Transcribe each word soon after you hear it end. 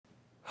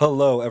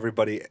Hello,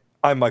 everybody.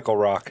 I'm Michael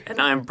Rock. And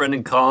I'm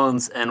Brendan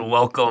Collins, and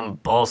welcome,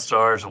 Ball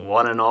Stars,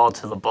 one and all,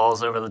 to the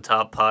Balls Over the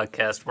Top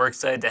podcast. We're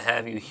excited to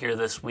have you here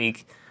this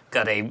week.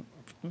 Got a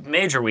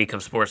major week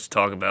of sports to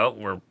talk about.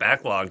 We're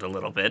backlogged a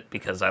little bit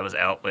because I was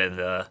out with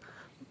a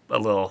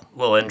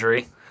little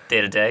injury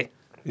day to day.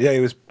 Yeah,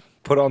 he was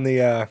put on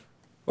the.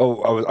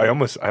 I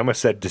almost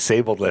said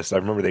disabled list. I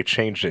remember they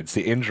changed it. It's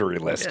the injury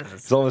list. Yes.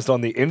 It's almost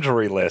on the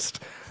injury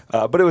list.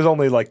 But it was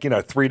only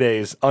 3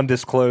 days,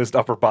 undisclosed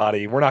upper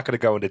body. We're not going to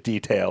go into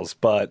details,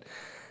 but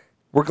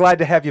we're glad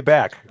to have you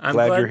back.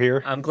 Glad you're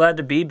here. I'm glad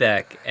to be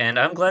back, and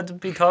I'm glad to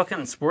be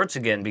talking sports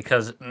again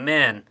because,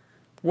 man,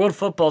 world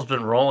football's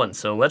been rolling,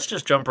 so let's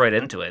just jump right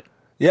into it.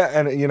 Yeah,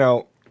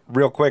 and,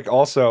 real quick,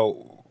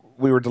 also,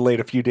 we were delayed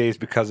a few days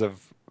because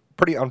of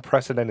pretty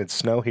unprecedented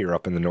snow here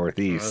up in the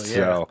Northeast. Oh, yeah.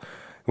 So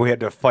we had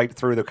to fight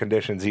through the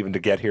conditions even to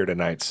get here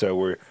tonight. So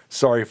we're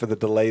sorry for the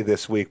delay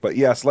this week. But,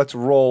 yes, let's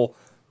roll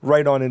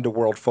right on into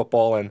world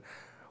football, and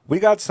we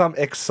got some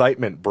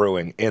excitement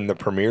brewing in the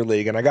Premier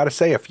League, and I got to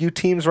say, a few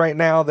teams right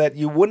now that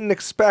you wouldn't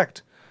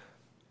expect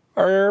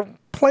are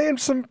playing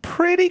some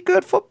pretty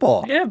good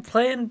football. Yeah,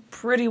 playing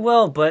pretty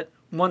well, but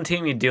one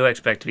team you do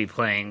expect to be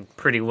playing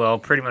pretty well,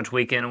 pretty much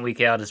week in and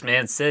week out, is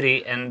Man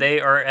City, and they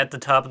are at the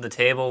top of the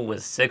table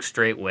with 6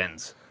 straight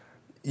wins.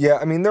 Yeah,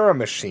 I mean, they're a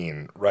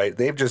machine, right?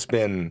 They've just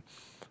been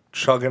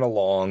chugging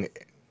along.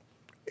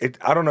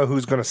 I don't know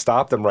who's going to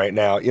stop them right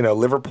now.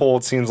 Liverpool,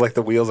 it seems like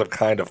the wheels have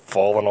kind of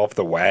fallen off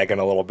the wagon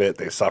a little bit.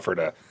 They suffered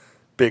a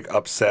big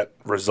upset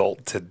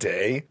result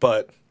today.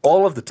 But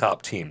all of the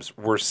top teams,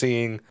 we're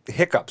seeing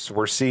hiccups.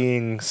 We're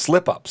seeing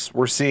slip-ups.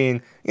 We're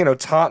seeing,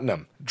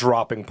 Tottenham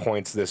dropping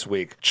points this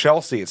week.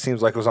 Chelsea, it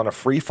seems like, was on a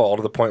free fall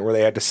to the point where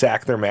they had to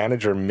sack their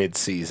manager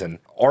mid-season.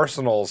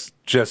 Arsenal's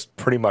just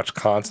pretty much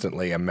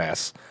constantly a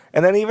mess.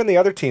 And then even the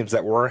other teams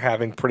that were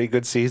having pretty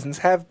good seasons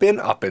have been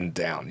up and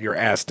down. Your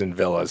Aston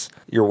Villas,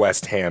 your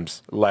West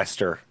Hams,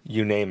 Leicester,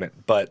 you name it.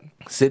 But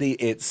City,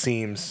 it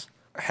seems,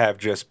 have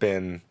just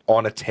been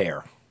on a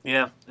tear.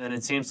 Yeah, and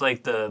it seems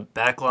like the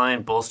back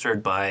line,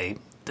 bolstered by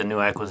the new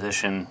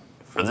acquisition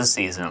for this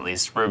season at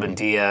least, Ruben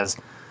Diaz,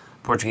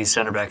 Portuguese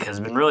center back, has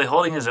been really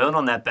holding his own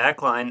on that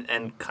back line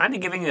and kind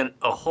of giving it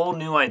a whole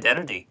new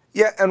identity.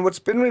 Yeah, and what's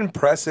been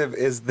impressive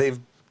is they've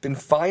been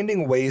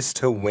finding ways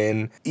to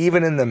win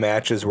even in the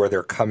matches where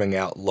they're coming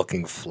out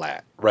looking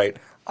flat, right?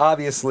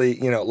 Obviously,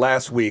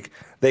 last week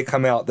they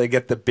come out, they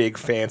get the big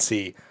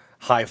fancy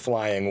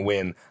high-flying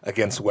win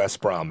against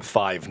West Brom,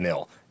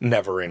 5-0,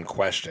 never in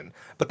question.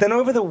 But then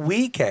over the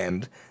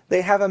weekend,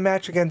 they have a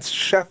match against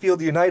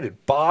Sheffield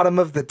United, bottom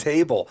of the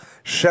table,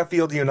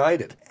 Sheffield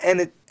United.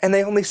 And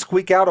they only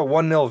squeak out a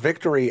 1-0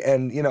 victory,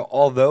 and,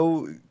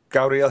 although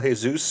Gabriel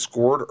Jesus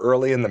scored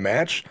early in the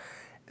match,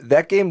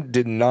 that game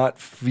did not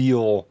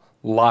feel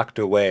locked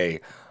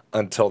away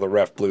until the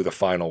ref blew the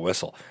final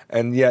whistle.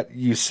 And yet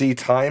you see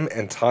time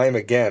and time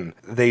again,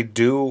 they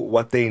do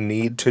what they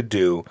need to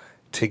do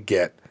to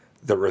get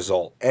the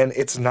result. And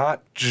it's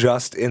not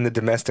just in the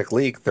domestic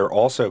league. They're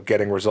also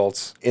getting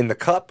results in the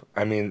cup.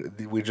 I mean,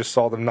 we just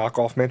saw them knock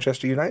off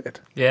Manchester United.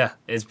 Yeah,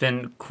 it's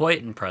been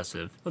quite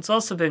impressive. What's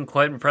also been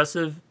quite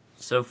impressive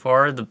so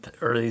far,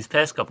 these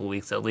past couple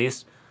weeks at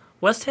least,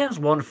 West Ham's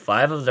won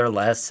 5 of their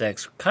last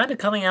 6, kind of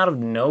coming out of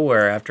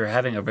nowhere after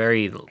having a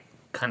very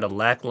kind of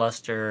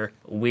lackluster,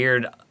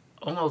 weird,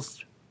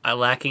 almost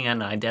lacking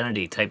an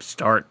identity type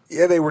start.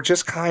 Yeah, they were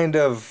just kind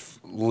of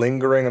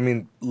lingering. I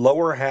mean,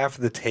 lower half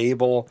of the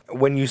table.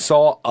 When you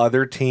saw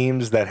other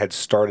teams that had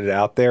started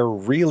out there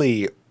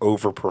really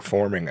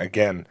overperforming,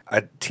 again,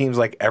 teams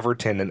like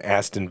Everton and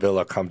Aston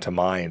Villa come to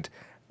mind,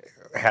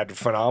 had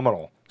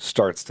phenomenal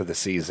starts to the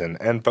season,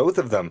 and both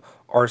of them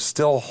are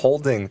still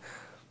holding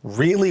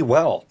really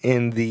well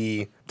in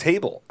the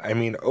table. I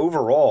mean,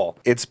 overall,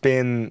 it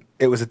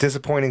was a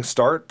disappointing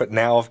start, but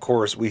now, of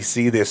course, we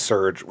see this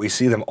surge. We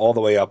see them all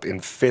the way up in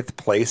 5th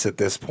place at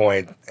this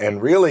point,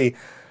 and really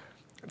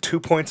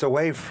 2 points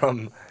away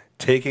from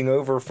taking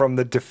over from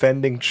the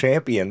defending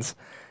champions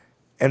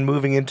and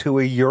moving into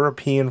a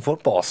European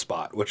football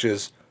spot, which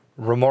is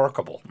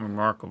remarkable.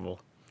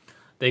 Remarkable.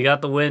 They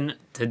got the win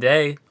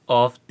today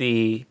off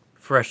the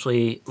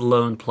freshly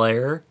loaned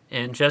player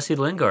and Jesse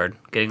Lingard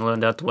getting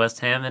loaned out to West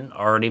Ham and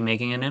already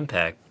making an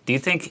impact. Do you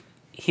think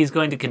he's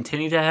going to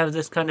continue to have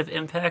this kind of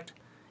impact?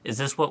 Is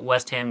this what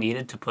West Ham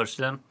needed to push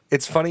them?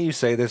 It's funny you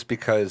say this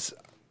because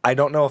I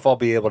don't know if I'll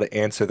be able to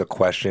answer the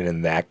question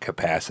in that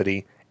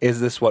capacity. Is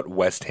this what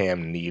West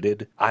Ham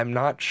needed? I'm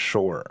not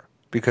sure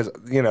because,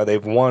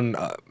 they've won,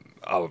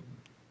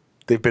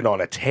 they've been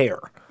on a tear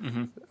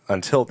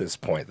until this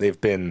point.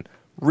 They've been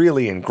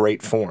really in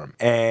great form.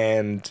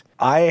 And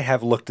I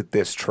have looked at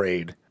this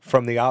trade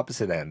from the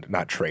opposite end,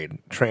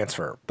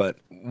 transfer. But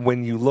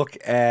when you look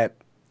at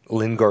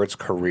Lingard's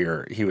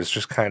career, he was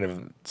just kind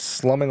of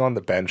slumming on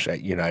the bench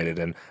at United.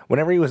 And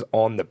whenever he was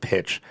on the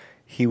pitch,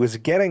 he was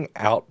getting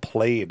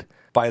outplayed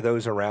by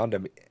those around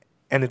him.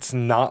 And it's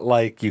not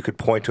like you could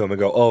point to him and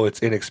go, oh,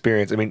 it's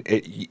inexperience. I mean,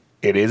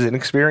 it is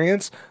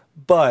inexperience,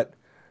 but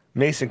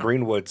Mason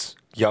Greenwood's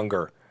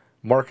younger.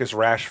 Marcus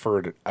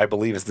Rashford, I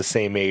believe, is the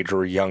same age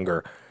or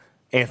younger.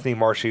 Anthony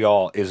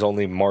Martial is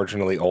only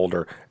marginally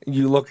older.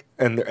 You look,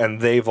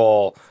 and they've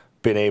all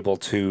been able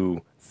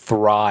to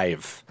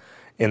thrive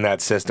in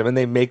that system, and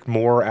they make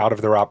more out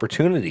of their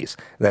opportunities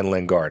than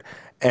Lingard.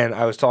 And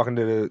I was talking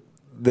to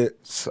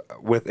this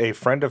with a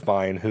friend of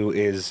mine who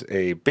is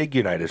a big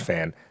United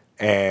fan,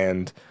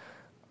 and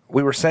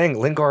we were saying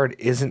Lingard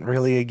isn't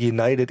really a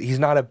United. He's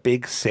not a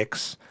big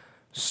six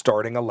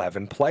starting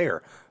 11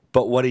 player,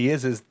 but what he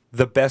is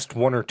the best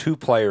one or two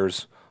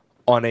players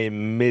on a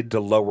mid to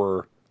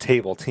lower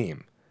table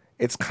team.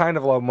 It's kind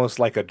of almost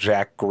like a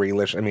Jack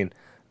Grealish. I mean,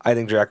 I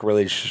think Jack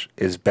Grealish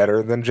is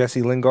better than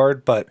Jesse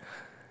Lingard, but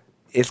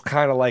it's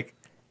kind of like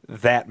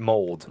that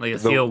mold. Like a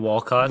Theo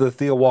Walcott? The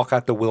Theo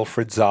Walcott, the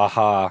Wilfred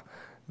Zaha,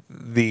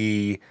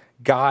 the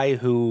guy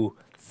who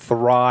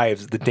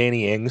thrives, the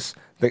Danny Ings,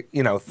 that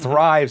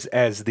thrives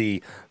as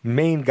the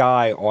main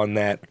guy on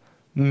that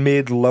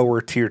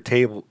mid-lower tier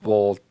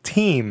table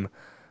team,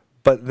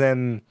 but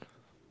then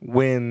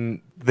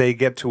when they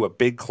get to a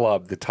big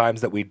club, the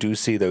times that we do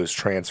see those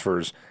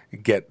transfers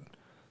get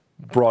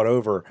brought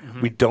over,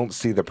 we don't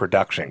see the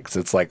production because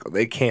it's like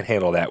they can't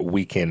handle that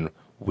week in,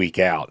 week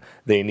out.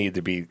 They need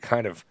to be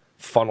kind of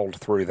funneled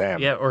through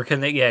them. Yeah, or can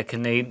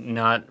they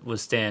not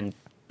withstand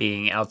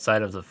being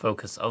outside of the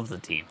focus of the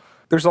team?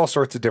 There's all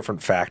sorts of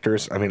different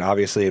factors. I mean,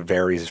 obviously it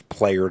varies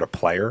player to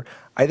player.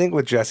 I think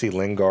with Jesse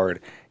Lingard,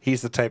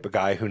 he's the type of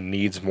guy who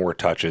needs more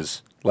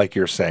touches. Like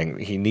you're saying,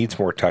 he needs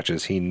more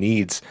touches. He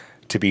needs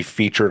to be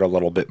featured a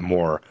little bit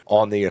more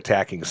on the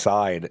attacking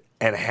side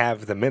and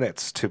have the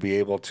minutes to be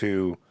able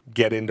to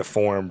get into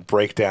form,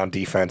 break down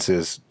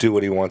defenses, do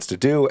what he wants to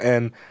do.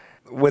 And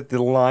with the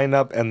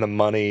lineup and the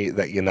money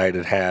that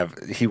United have,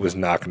 he was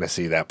not going to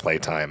see that play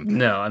time.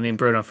 No, I mean,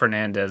 Bruno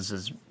Fernandes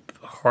is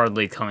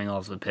hardly coming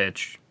off the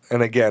pitch.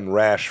 And again,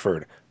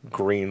 Rashford,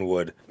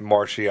 Greenwood,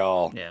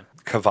 Martial,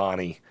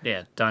 Cavani.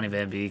 Yeah, Donny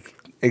van Beek.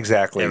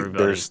 Exactly.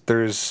 Everybody.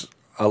 There's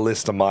a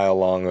list a mile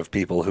long of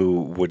people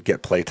who would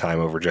get playtime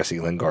over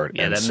Jesse Lingard.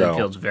 Yeah, and that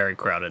midfield's very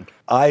crowded.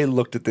 I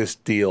looked at this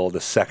deal the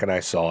second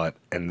I saw it,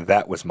 and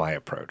that was my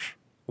approach.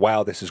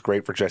 Wow, this is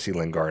great for Jesse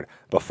Lingard.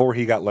 Before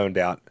he got loaned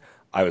out,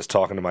 I was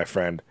talking to my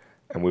friend,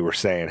 and we were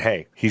saying,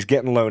 hey, he's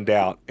getting loaned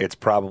out. It's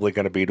probably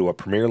going to be to a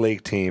Premier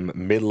League team,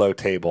 mid-low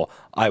table.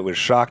 I was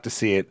shocked to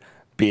see it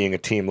being a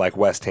team like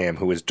West Ham,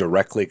 who is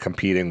directly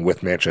competing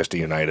with Manchester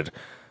United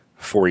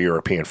for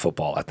European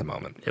football at the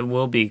moment. It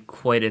will be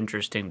quite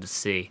interesting to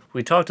see.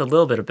 We talked a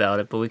little bit about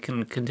it, but we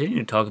can continue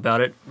to talk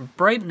about it.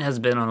 Brighton has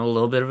been on a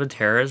little bit of a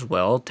tear as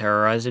well,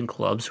 terrorizing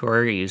clubs who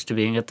are used to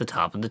being at the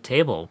top of the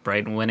table.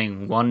 Brighton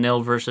winning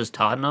 1-0 versus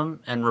Tottenham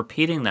and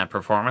repeating that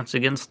performance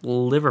against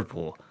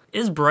Liverpool.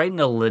 Is Brighton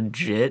a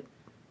legit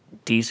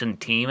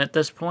decent team at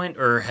this point,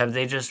 or have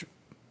they just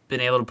been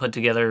able to put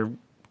together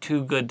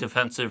two good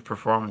defensive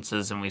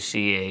performances and we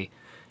see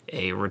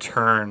a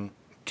return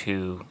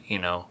to,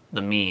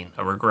 the mean,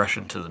 a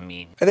regression to the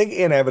mean? I think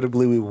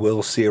inevitably we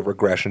will see a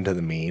regression to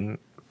the mean.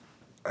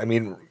 I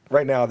mean,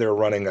 right now they're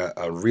running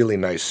a really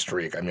nice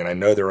streak. I mean, I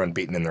know they're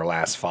unbeaten in their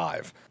last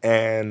 5.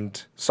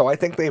 And so I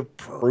think they've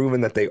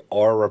proven that they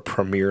are a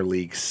Premier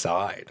League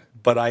side.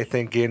 But I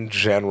think in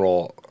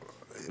general,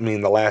 the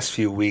last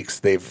few weeks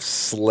they've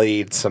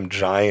slayed some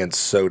giants,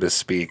 so to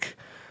speak,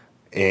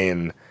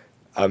 in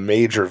a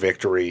major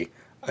victory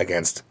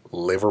against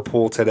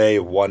Liverpool today,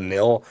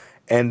 1-0,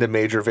 and a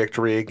major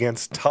victory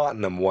against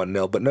Tottenham,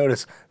 1-0. But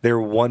notice, they're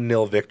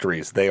 1-0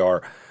 victories. They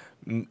are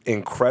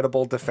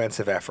incredible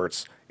defensive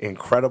efforts,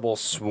 incredible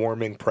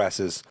swarming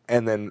presses,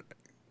 and then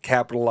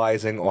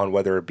capitalizing on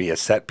whether it be a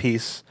set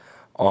piece,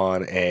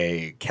 on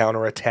a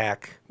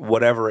counterattack,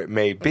 whatever it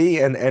may be.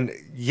 And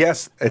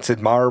yes, it's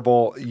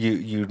admirable.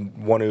 You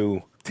want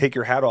to take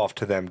your hat off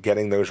to them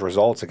getting those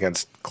results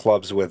against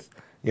clubs with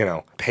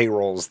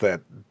payrolls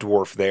that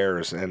dwarf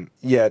theirs. And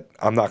yet,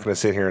 I'm not going to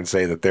sit here and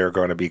say that they're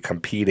going to be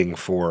competing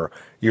for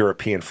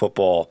European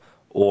football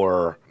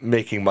or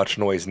making much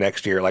noise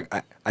next year. Like,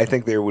 I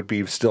think they would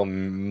be still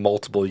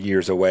multiple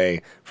years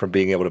away from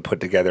being able to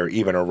put together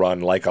even a run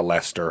like a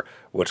Leicester,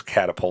 which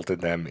catapulted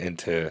them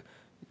into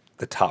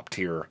the top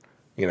tier,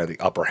 the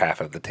upper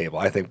half of the table.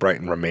 I think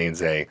Brighton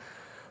remains a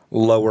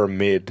lower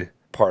mid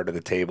part of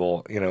the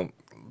table.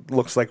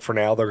 Looks like for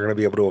now they're going to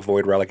be able to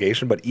avoid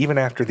relegation, but even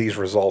after these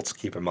results,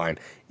 keep in mind,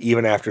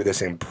 even after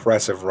this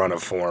impressive run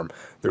of form,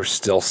 they're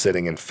still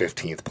sitting in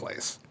 15th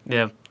place.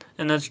 Yeah,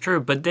 and that's true,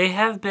 but they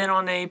have been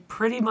on a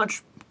pretty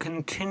much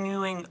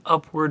continuing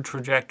upward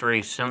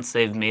trajectory since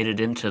they've made it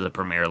into the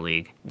Premier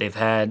League. They've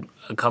had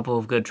a couple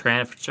of good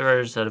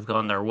transfers that have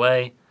gone their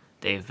way.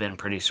 They've been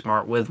pretty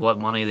smart with what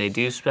money they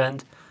do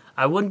spend.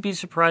 I wouldn't be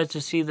surprised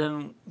to see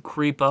them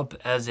creep up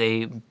as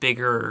a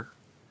bigger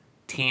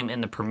team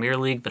in the Premier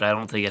League, but I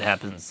don't think it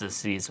happens this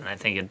season. I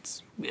think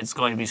it's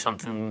going to be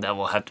something that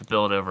we'll have to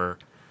build over,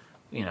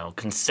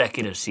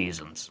 consecutive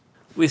seasons.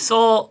 We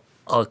saw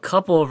a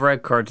couple of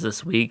red cards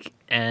this week,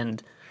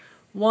 and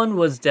one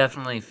was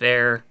definitely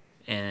fair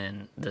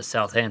in the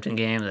Southampton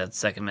game, that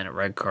second-minute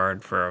red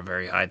card for a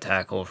very high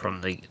tackle from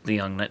the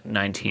young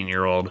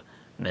 19-year-old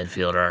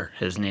midfielder.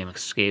 His name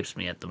escapes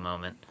me at the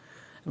moment.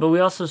 But we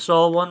also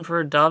saw one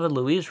for David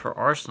Luiz for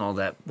Arsenal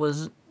that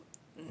was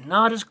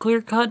not as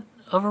clear-cut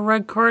of a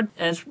red card.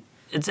 And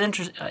it's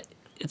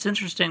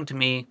interesting to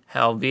me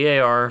how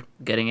VAR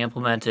getting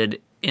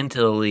implemented into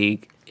the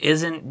league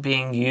isn't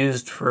being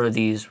used for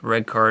these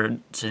red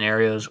card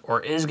scenarios,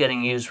 or is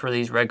getting used for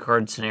these red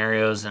card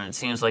scenarios, and it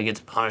seems like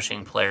it's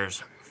punishing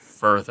players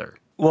further.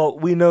 Well,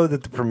 we know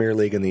that the Premier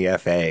League and the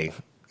FA,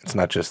 it's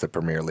not just the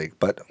Premier League,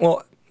 but,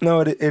 well, no,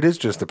 it is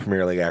just the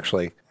Premier League,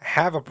 actually,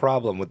 have a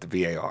problem with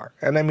the VAR.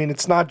 And, I mean,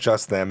 it's not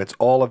just them, it's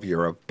all of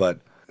Europe, but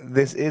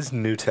this is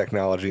new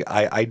technology.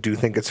 I do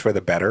think it's for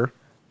the better.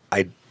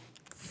 I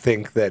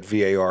think that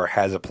VAR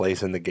has a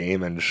place in the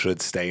game and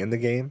should stay in the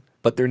game.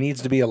 But there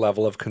needs to be a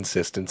level of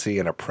consistency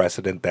and a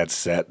precedent that's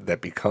set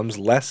that becomes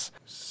less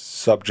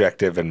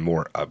subjective and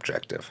more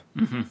objective.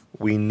 Mm-hmm.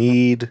 We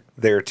need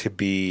there to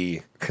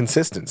be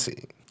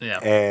consistency. Yeah.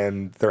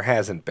 And there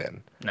hasn't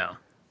been. No.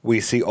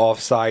 We see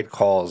offside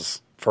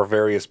calls for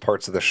various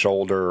parts of the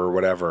shoulder or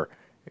whatever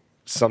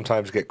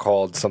sometimes get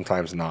called,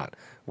 sometimes not.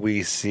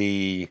 We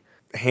see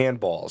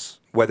handballs,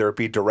 whether it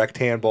be direct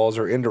handballs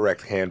or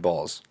indirect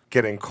handballs,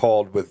 getting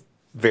called with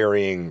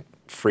varying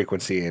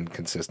frequency and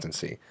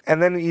consistency.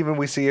 And then even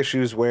we see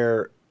issues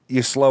where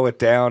you slow it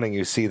down and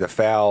you see the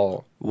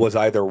foul was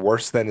either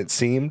worse than it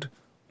seemed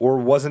or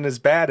wasn't as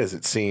bad as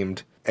it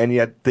seemed, and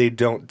yet they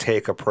don't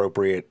take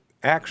appropriate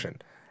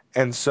action.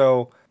 And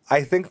so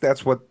I think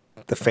that's what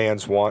the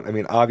fans want. I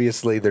mean,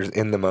 obviously there's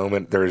in the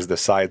moment, there's the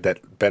side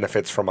that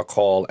benefits from a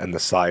call and the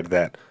side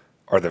that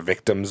are the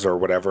victims or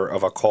whatever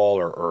of a call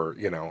or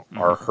you know,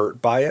 are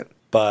hurt by it.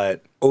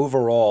 But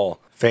overall,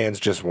 fans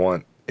just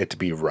want it to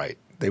be right.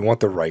 They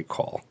want the right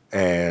call.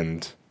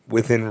 And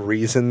within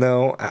reason,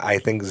 though, I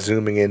think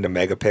zooming into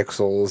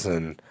megapixels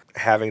and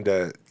having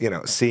to, you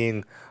know,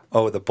 seeing,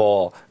 oh, the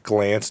ball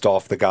glanced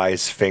off the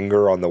guy's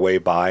finger on the way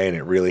by and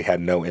it really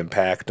had no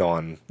impact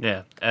on.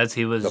 Yeah, as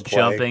he was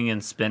jumping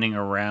and spinning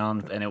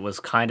around, and it was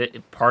kind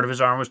of, part of his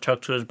arm was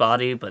tucked to his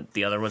body, but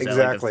the other was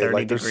exactly. at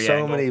like a 30 degree there's so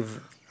angle. many.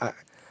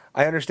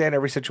 I understand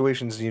every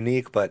situation is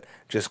unique, but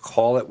just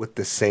call it with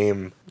the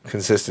same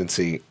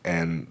consistency,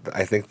 and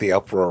I think the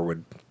uproar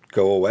would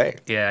go away.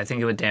 Yeah, I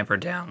think it would damper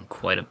down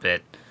quite a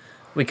bit.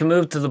 We can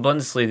move to the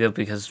Bundesliga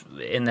because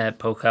in that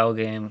Pokal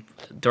game,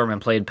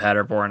 Dortmund played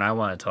Paderborn. I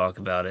want to talk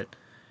about it.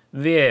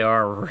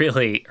 VAR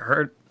really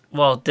hurt.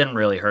 Well, it didn't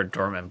really hurt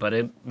Dortmund, but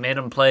it made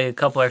them play a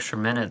couple extra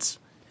minutes.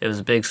 It was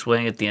a big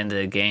swing at the end of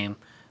the game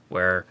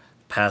where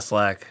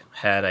Paslak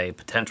had a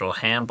potential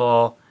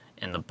handball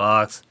in the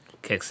box,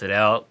 kicks it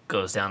out,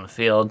 goes down the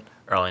field.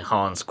 Erling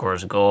Haaland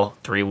scores a goal.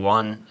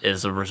 3-1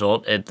 is the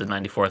result at the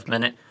 94th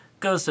minute.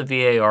 Goes to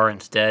VAR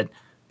instead.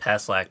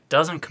 Paslak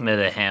doesn't commit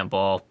a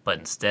handball, but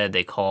instead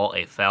they call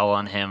a foul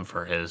on him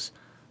for his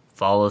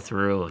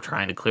follow-through of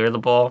trying to clear the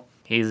ball.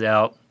 He's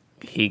out.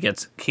 He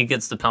gets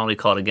the penalty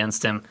called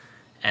against him,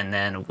 and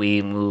then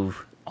we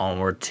move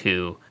onward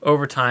to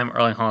overtime.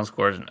 Erling Haaland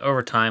scores in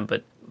overtime,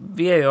 but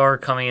VAR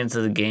coming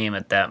into the game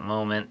at that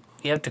moment,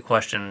 you have to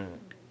question,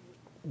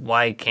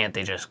 why can't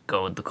they just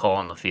go with the call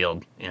on the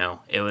field? You know,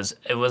 it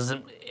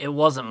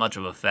wasn't much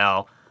of a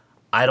foul.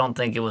 I don't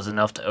think it was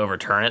enough to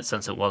overturn it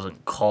since it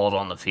wasn't called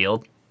on the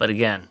field. But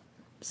again,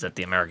 is that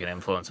the American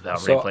influence of how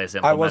replay is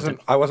implemented?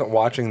 I wasn't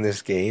watching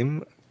this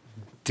game.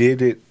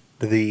 Did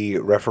the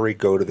referee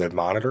go to the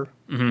monitor?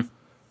 Mm-hmm.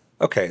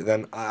 Okay,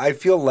 then I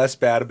feel less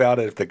bad about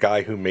it if the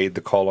guy who made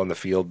the call on the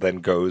field then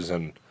goes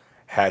and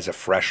has a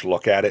fresh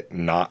look at it,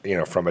 not, you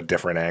know, from a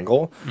different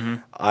angle. Mm-hmm.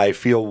 I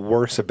feel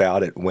worse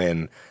about it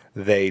when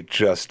they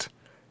just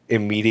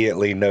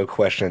immediately, no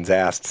questions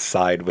asked,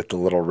 side with the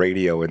little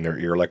radio in their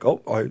ear, like, oh,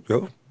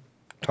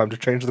 time to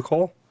change the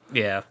call?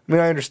 Yeah. I mean,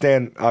 I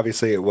understand,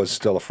 obviously, it was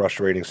still a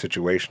frustrating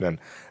situation, and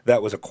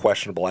that was a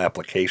questionable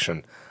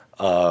application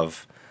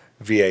of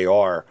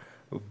VAR,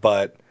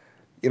 but,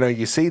 you know,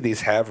 you see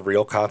these have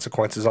real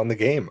consequences on the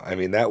game. I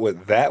mean, that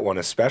one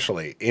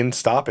especially, in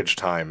stoppage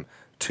time,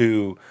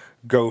 to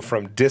go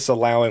from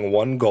disallowing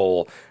one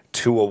goal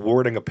to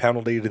awarding a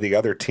penalty to the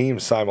other team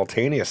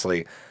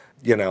simultaneously.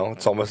 You know,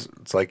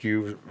 it's like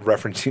you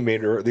referenced you made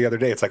the other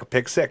day. It's like a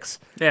pick six.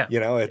 Yeah. You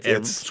know,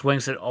 it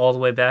swings it all the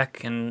way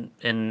back in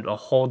a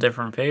whole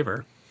different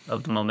favor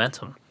of the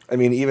momentum. I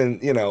mean, even,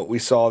 you know, we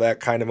saw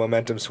that kind of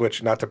momentum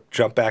switch, not to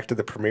jump back to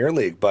the Premier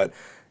League, but,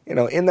 you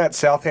know, in that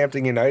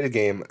Southampton United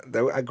game,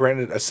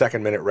 granted a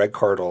second-minute red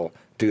card will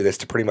do this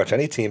to pretty much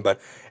any team, but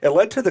it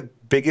led to the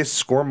biggest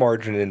score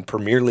margin in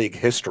Premier League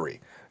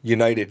history.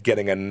 United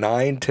getting a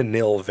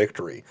 9-0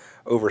 victory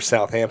over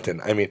Southampton.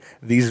 I mean,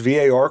 these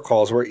VAR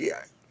calls were,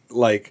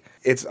 like,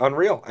 it's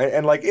unreal.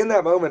 And like, in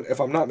that moment,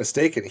 if I'm not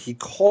mistaken, he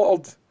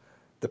called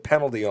the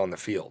penalty on the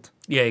field.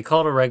 Yeah, he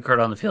called a red card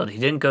on the field. He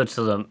didn't go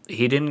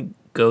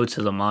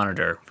to the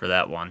monitor for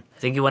that one. I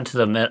think he went to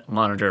the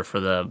monitor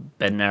for the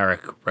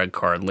Bednarik red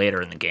card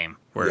later in the game,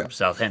 where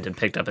Southampton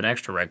picked up an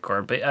extra red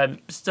card. But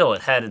still,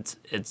 it had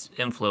its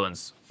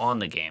influence on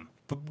the game.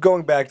 But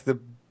going back to the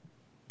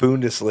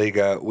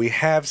Bundesliga, we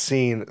have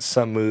seen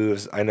some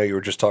moves. I know you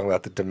were just talking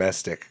about the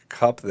domestic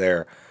cup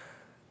there.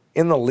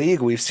 in the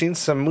league, we've seen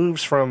some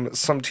moves from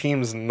some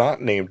teams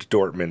not named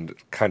Dortmund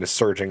kind of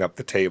surging up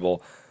the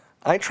table.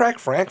 Eintracht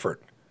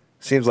Frankfurt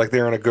seems like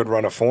they're in a good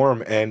run of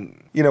form, and,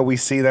 we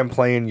see them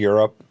play in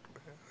Europe.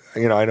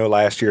 I know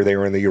last year they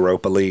were in the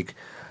Europa League.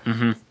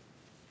 Mm-hmm.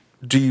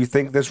 Do you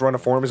think this run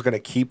of form is going to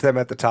keep them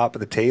at the top of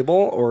the table,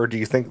 or do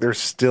you think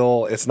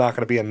it's not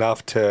going to be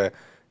enough to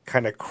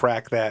kind of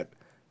crack that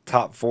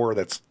top four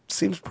that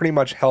seems pretty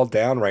much held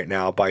down right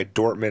now by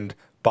Dortmund,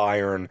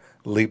 Bayern,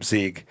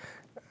 Leipzig,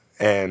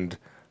 and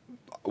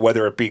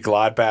whether it be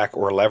Gladbach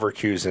or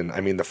Leverkusen?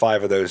 I mean, the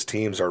five of those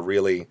teams are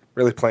really,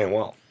 really playing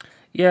well.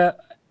 Yeah,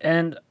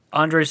 and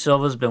Andre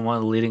Silva's been one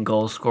of the leading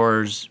goal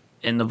scorers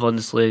in the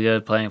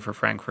Bundesliga, playing for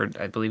Frankfurt.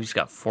 I believe he's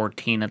got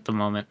 14 at the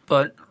moment.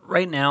 But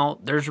right now,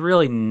 there's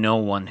really no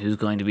one who's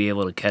going to be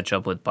able to catch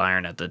up with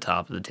Bayern at the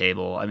top of the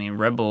table. I mean,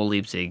 Red Bull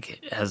Leipzig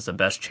has the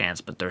best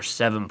chance, but they're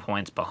 7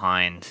 points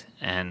behind.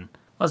 And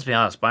let's be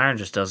honest, Bayern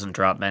just doesn't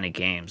drop many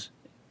games.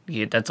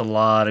 That's a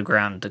lot of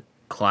ground to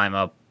climb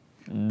up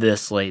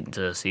this late into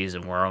the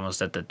season. We're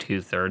almost at the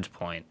 2/3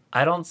 point.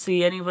 I don't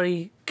see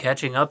anybody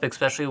catching up,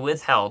 especially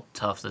with how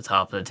tough the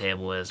top of the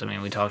table is. I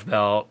mean, we talked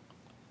about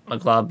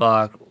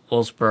Gladbach,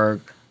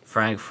 Wolfsburg,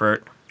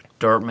 Frankfurt.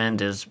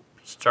 Dortmund is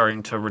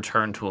starting to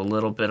return to a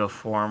little bit of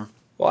form.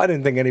 Well, I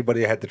didn't think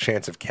anybody had the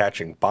chance of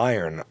catching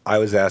Bayern. I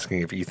was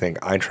asking if you think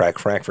Eintracht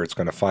Frankfurt's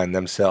going to find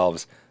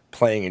themselves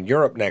playing in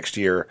Europe next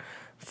year,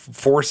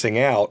 forcing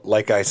out,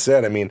 like I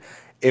said. I mean,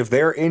 if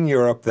they're in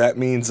Europe, that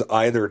means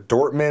either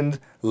Dortmund,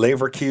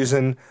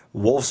 Leverkusen,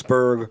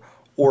 Wolfsburg,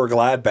 or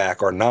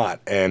Gladbach are not.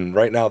 And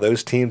right now,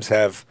 those teams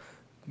have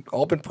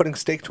all been putting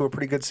stake to a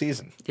pretty good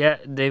season. Yeah,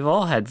 they've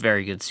all had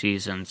very good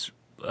seasons.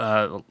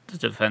 The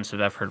defensive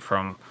effort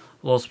from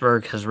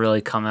Wolfsburg has really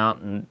come out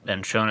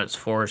and shown its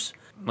force.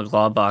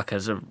 Gladbach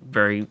has a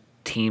very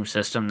team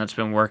system that's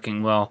been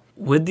working well.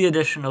 With the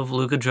addition of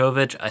Luka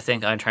Jovic, I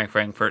think Eintracht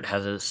Frankfurt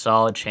has a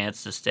solid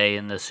chance to stay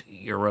in this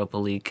Europa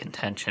League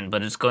contention,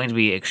 but it's going to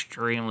be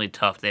extremely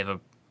tough. They have a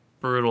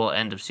brutal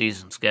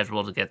end-of-season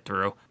schedule to get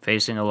through,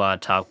 facing a lot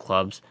of top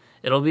clubs.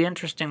 It'll be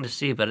interesting to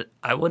see, but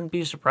I wouldn't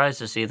be surprised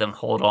to see them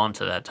hold on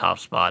to that top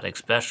spot,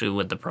 especially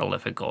with the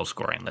prolific goal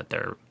scoring that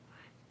they're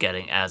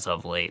getting as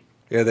of late.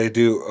 Yeah, they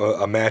do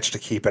a match to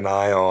keep an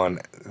eye on.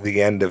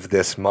 The end of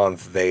this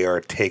month, they are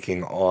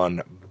taking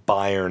on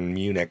Bayern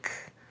Munich.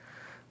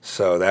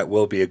 So that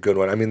will be a good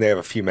one. I mean, they have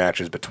a few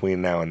matches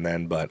between now and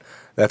then, but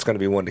that's going to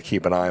be one to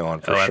keep an eye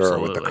on for sure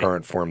with the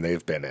current form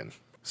they've been in.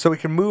 So we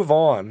can move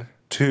on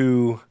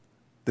to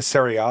the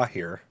Serie A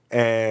here,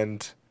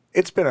 and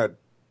it's been a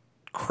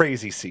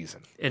crazy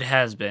season. It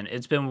has been.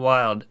 It's been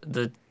wild.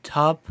 The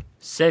top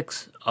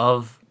 6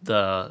 of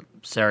the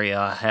Serie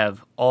A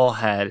have all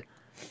had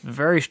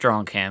very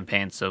strong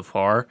campaigns so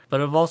far, but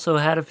have also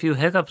had a few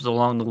hiccups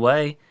along the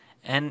way,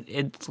 and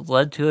it's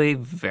led to a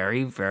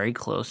very, very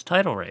close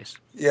title race.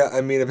 Yeah,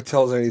 I mean, if it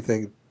tells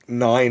anything,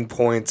 9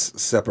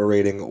 points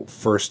separating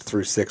first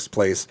through 6th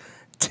place,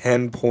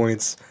 10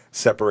 points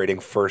separating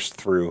first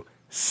through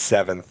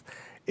 7th.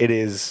 It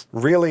is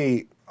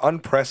really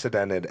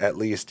unprecedented, at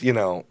least,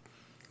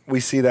 we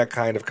see that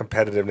kind of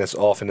competitiveness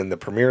often in the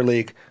Premier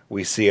League.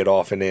 We see it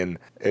often in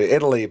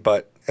Italy,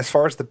 but as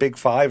far as the Big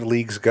 5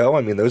 leagues go,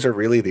 I mean, those are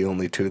really the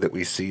only two that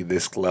we see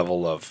this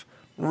level of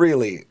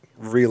really,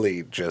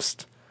 really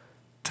just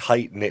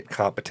tight-knit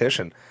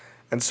competition.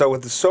 And so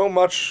with so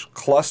much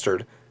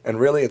clustered, and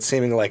really it's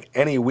seeming like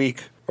any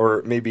week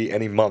or maybe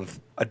any month,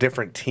 a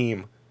different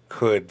team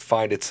could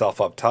find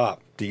itself up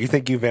top. Do you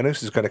think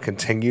Juventus is going to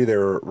continue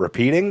their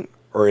repeating,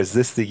 or is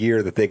this the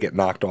year that they get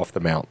knocked off the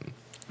mountain?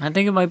 I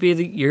think it might be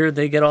the year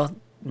they get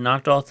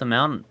knocked off the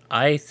mountain.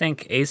 I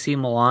think AC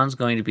Milan's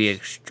going to be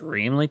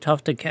extremely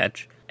tough to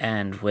catch.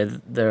 And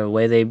with the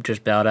way they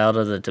just bowed out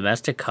of the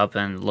domestic cup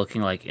and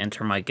looking like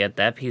Inter might get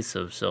that piece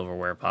of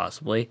silverware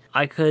possibly,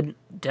 I could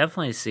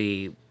definitely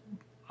see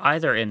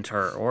either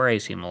Inter or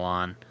AC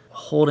Milan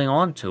holding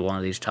on to one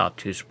of these top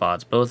 2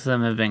 spots. Both of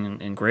them have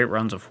been in great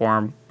runs of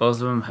form.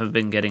 Both of them have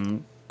been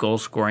getting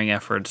goal-scoring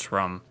efforts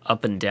from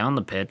up and down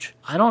the pitch.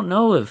 I don't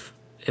know if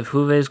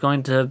Juve is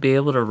going to be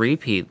able to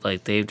repeat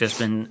like they've just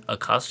been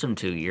accustomed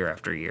to year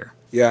after year.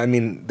 Yeah, I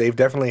mean, they've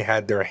definitely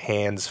had their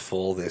hands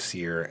full this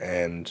year,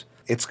 and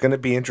it's going to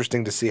be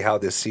interesting to see how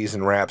this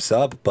season wraps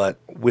up. But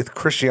with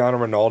Cristiano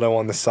Ronaldo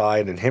on the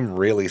side and him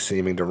really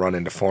seeming to run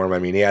into form, I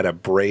mean, he had a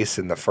brace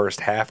in the first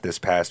half this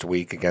past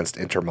week against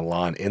Inter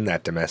Milan in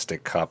that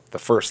domestic cup. The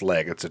first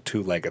leg, it's a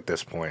 2-leg at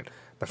this point.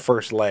 The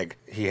first leg,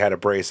 he had a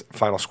brace,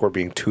 final score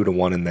being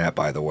 2-1 in that,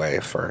 by the way,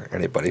 for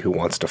anybody who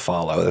wants to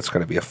follow. That's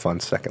going to be a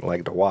fun second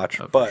leg to watch.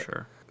 Oh, but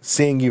sure.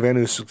 Seeing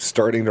Juventus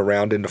starting to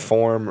round into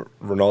form,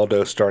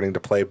 Ronaldo starting to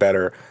play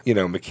better,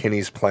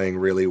 McKinney's playing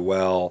really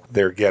well.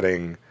 They're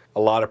getting a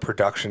lot of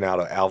production out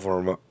of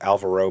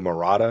Alvaro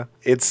Morata.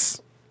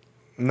 It's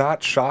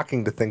not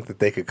shocking to think that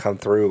they could come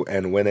through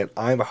and win it.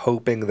 I'm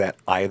hoping that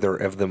either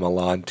of the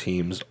Milan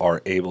teams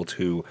are able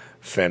to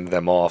fend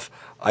them off.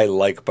 I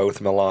like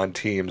both Milan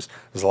teams.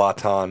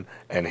 Zlatan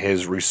and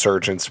his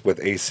resurgence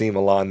with AC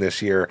Milan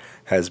this year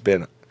has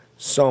been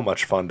so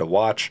much fun to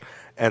watch.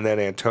 And then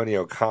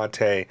Antonio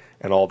Conte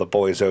and all the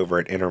boys over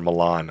at Inter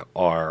Milan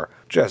are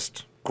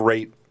just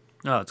great,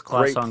 No, it's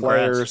class great on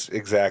players. grass.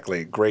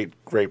 Exactly. Great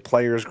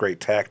players, great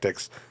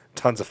tactics,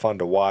 tons of fun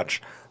to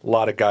watch. A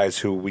lot of guys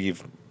who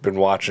we've been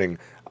watching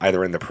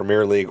either in the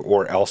Premier League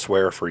or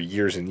elsewhere for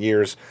years and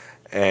years.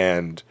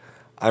 And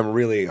I'm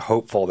really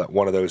hopeful that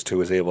one of those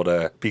two is able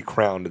to be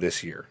crowned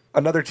this year.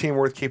 Another team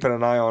worth keeping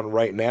an eye on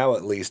right now,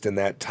 at least in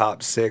that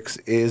top six,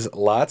 is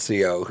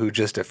Lazio, who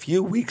just a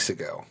few weeks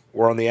ago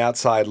were on the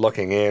outside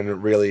looking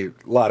in. Really, a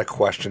lot of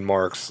question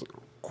marks.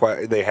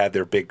 They had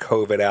their big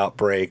COVID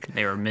outbreak.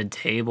 They were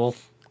mid-table.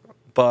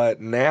 But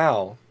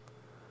now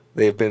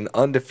they've been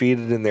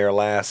undefeated in their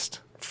last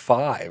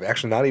 5.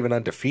 Actually, not even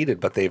undefeated,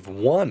 but they've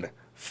won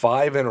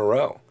 5 in a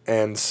row.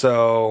 And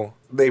so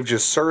they've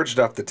just surged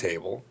up the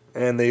table,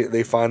 and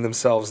they find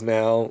themselves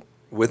now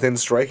within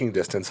striking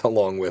distance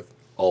along with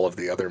all of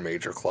the other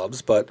major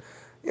clubs. But,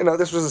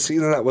 this was a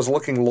season that was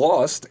looking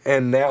lost,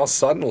 and now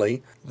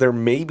suddenly they're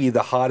maybe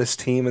the hottest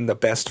team in the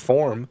best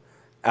form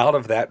out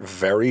of that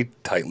very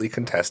tightly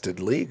contested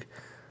league.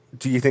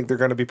 Do you think they're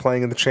going to be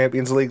playing in the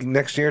Champions League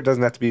next year? It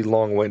doesn't have to be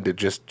long-winded.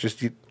 Just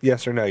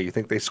yes or no. You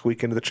think they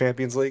squeak into the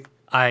Champions League?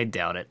 I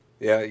doubt it.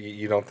 Yeah,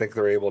 you don't think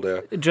they're able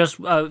to? Just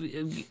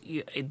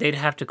they'd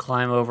have to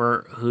climb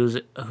over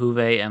Juve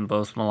and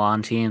both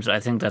Milan teams. I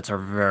think that's a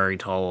very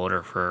tall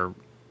order for.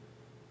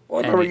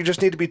 Well, remember, you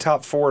just need to be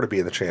top 4 to be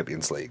in the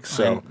Champions League.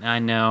 So I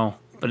know,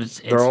 but it's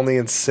they're only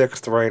in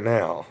 6th right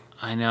now.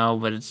 I know,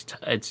 but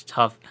it's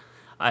tough.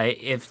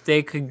 If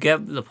they could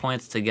get the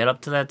points to get up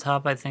to that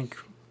top, I think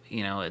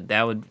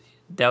that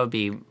would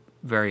be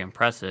very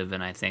impressive,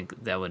 and I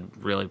think that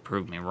would really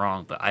prove me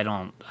wrong. But I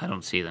don't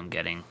see them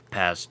getting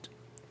past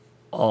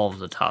all of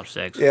the top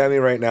 6. Yeah, I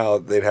mean, right now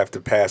they'd have to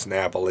pass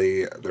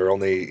Napoli. They're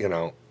only,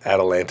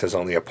 Atalanta's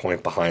only a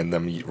point behind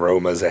them.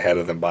 Roma's ahead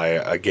of them by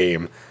a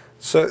game.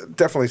 So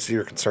definitely see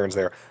your concerns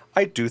there.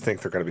 I do think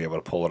they're going to be able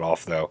to pull it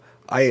off, though.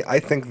 I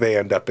think they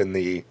end up in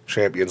the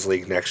Champions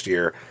League next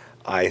year.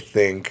 I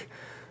think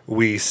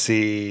we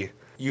see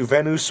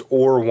Juventus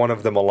or one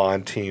of the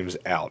Milan teams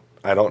out.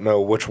 I don't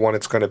know which one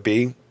it's going to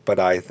be, but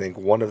I think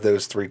one of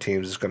those 3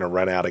 teams is going to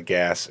run out of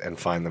gas and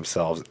find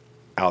themselves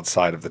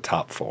outside of the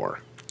top 4.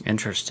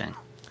 Interesting.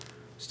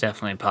 It's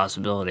definitely a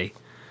possibility.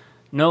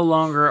 No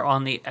longer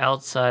on the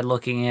outside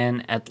looking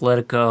in,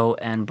 Atletico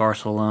and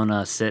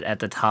Barcelona sit at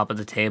the top of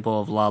the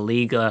table of La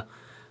Liga,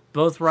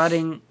 both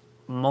riding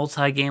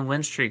multi-game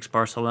win streaks.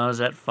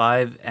 Barcelona's at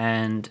 5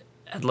 and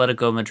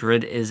Atletico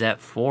Madrid is at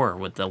 4,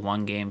 with the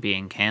one game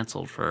being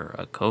canceled for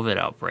a COVID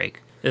outbreak.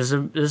 This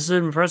is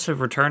an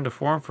impressive return to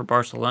form for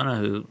Barcelona,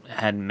 who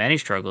had many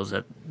struggles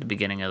at the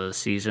beginning of the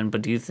season,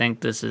 but do you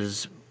think this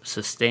is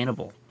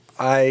sustainable?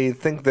 I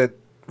think that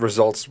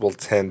results will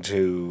tend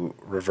to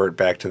revert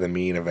back to the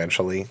mean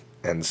eventually,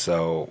 and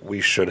so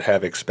we should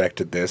have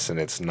expected this, and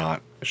it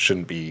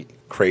shouldn't be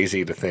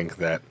crazy to think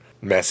that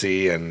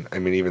Messi, and I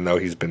mean, even though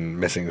he's been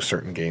missing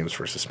certain games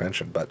for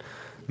suspension, but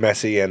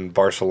Messi and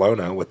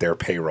Barcelona, with their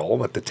payroll,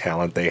 with the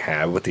talent they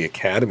have, with the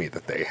academy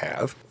that they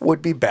have,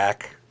 would be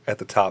back at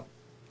the top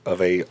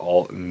of a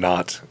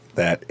not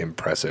that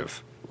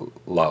impressive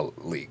La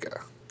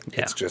Liga.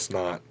 Yeah. It's just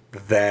not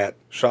that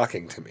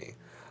shocking to me.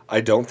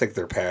 I don't think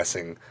they're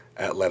passing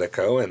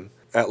Atletico, and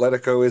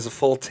Atletico is a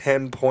full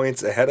 10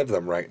 points ahead of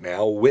them right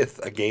now with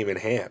a game in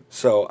hand.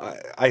 So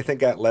I think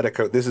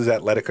this is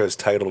Atletico's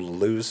title to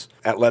lose.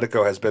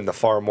 Atletico has been the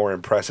far more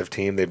impressive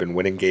team. They've been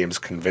winning games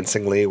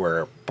convincingly,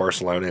 where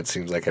Barcelona, it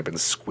seems like, have been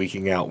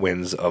squeaking out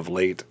wins of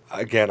late.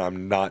 Again,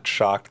 I'm not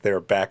shocked they're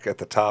back at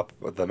the top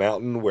of the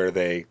mountain where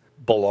they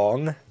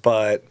belong,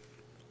 but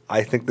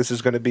I think this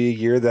is going to be a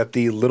year that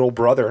the little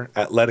brother,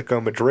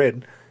 Atletico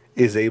Madrid,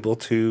 is able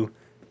to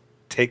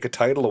take a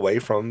title away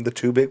from the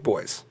 2 big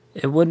boys.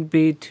 It wouldn't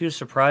be too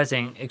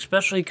surprising,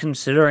 especially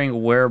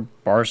considering where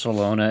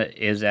Barcelona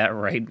is at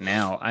right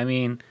now. I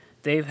mean,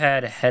 they've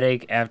had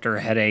headache after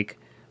headache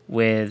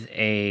with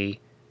a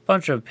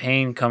bunch of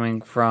pain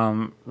coming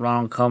from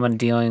Ronald Koeman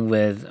dealing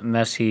with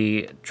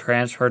Messi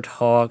transfer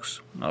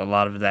talks, a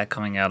lot of that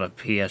coming out of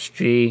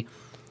PSG.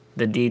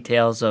 The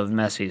details of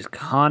Messi's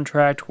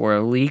contract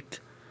were leaked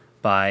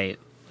by,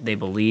 they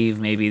believe,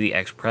 maybe the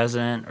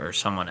ex-president or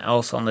someone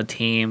else on the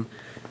team,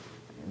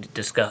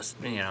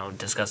 discussing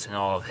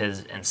all of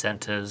his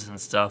incentives and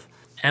stuff.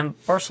 And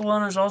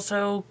Barcelona's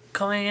also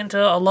coming into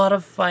a lot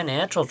of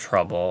financial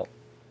trouble.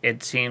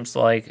 It seems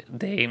like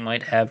they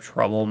might have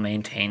trouble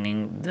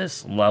maintaining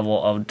this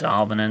level of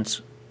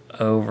dominance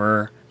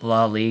over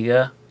La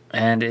Liga,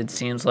 and it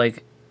seems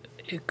like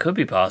it could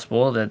be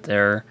possible that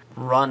their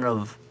run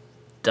of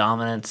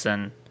dominance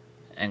and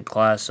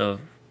class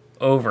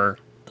over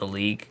the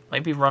league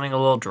might be running a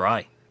little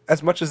dry.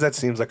 As much as that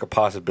seems like a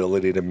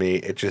possibility to me,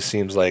 it just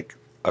seems like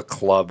a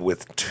club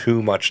with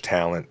too much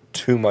talent,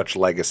 too much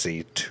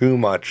legacy, too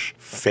much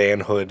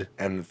fanhood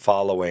and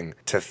following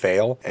to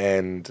fail.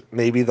 And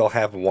maybe they'll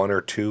have 1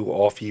 or 2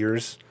 off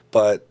years,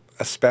 but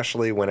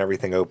especially when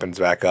everything opens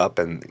back up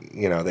and,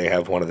 they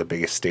have one of the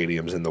biggest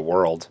stadiums in the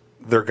world,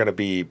 they're going to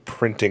be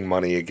printing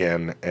money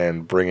again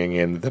and bringing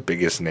in the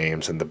biggest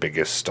names and the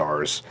biggest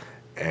stars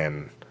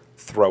and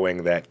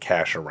throwing that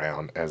cash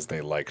around as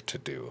they like to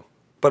do.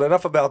 But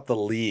enough about the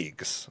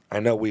leagues. I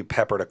know we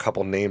peppered a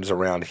couple names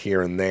around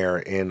here and there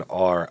in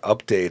our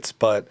updates,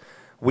 but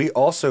we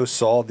also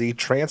saw the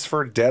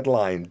transfer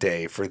deadline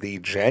day for the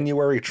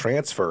January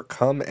transfer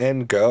come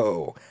and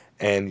go.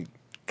 And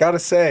gotta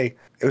say,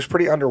 it was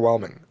pretty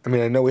underwhelming. I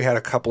mean, I know we had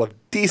a couple of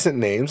decent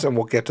names, and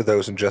we'll get to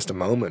those in just a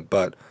moment,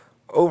 but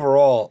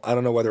overall, I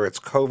don't know whether it's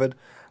COVID,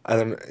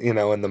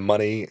 and the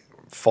money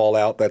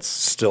fallout that's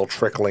still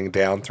trickling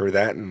down through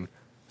that and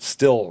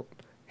still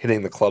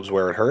hitting the clubs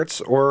where it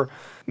hurts, or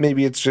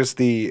maybe it's just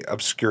the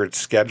obscured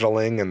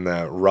scheduling and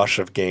the rush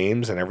of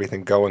games and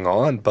everything going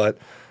on, but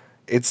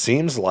it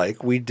seems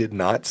like we did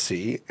not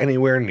see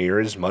anywhere near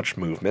as much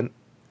movement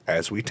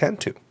as we tend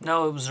to.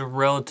 No, it was a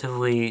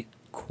relatively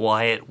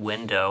quiet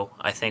window.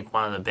 I think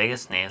one of the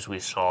biggest names we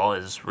saw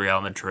is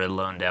Real Madrid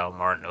loaned out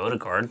Martin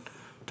Odegaard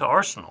to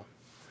Arsenal.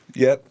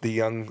 Yet the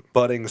young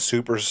budding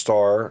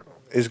superstar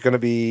is going to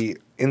be,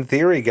 in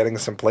theory, getting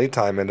some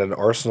playtime in an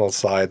Arsenal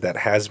side that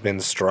has been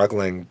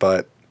struggling,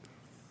 but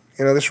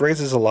this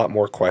raises a lot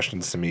more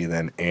questions to me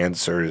than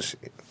answers.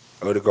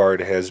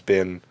 Odegaard has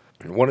been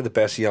one of the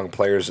best young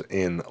players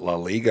in La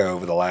Liga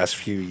over the last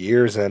few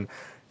years, and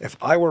if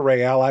I were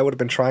Real, I would have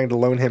been trying to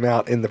loan him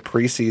out in the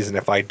preseason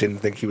if I didn't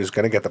think he was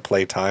going to get the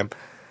play time.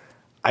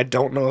 I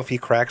don't know if he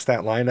cracks that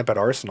lineup at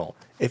Arsenal.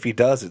 If he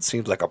does, it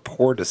seems like a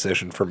poor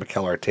decision for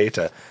Mikel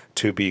Arteta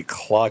to be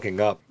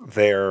clogging up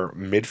their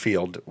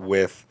midfield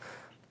with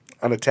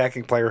an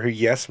attacking player who,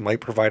 yes, might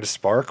provide a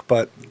spark,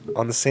 but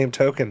on the same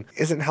token,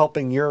 isn't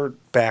helping your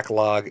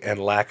backlog and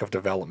lack of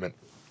development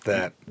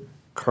that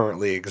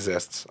currently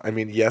exists. I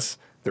mean, yes,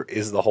 there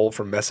is the hole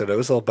from Mesut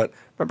Ozil, but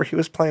remember, he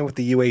was playing with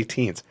the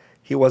U18s.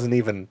 He wasn't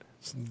even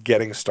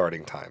getting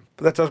starting time.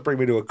 But that does bring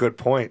me to a good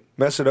point.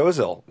 Mesut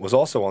Ozil was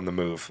also on the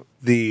move.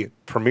 The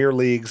Premier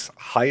League's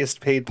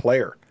highest paid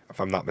player, if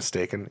I'm not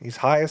mistaken. He's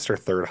highest or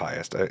third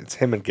highest. It's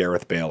him and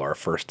Gareth Bale are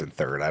first and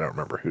third. I don't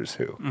remember who's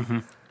who. Mm-hmm.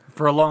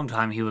 For a long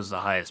time, he was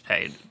the highest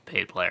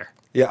paid player.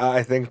 Yeah,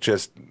 I think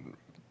just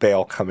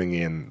Bale coming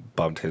in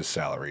bumped his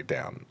salary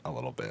down a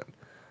little bit.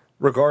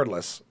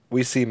 Regardless,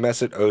 we see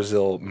Mesut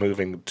Ozil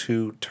moving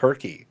to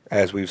Turkey.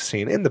 As we've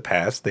seen in the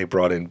past, they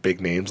brought in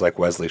big names like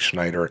Wesley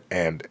Sneijder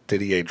and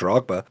Didier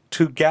Drogba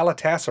to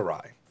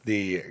Galatasaray,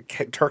 the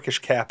Turkish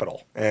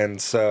capital. And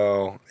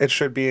so it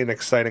should be an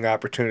exciting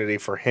opportunity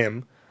for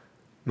him.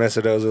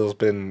 Mesut Ozil's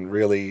been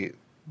really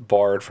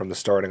barred from the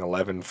starting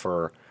 11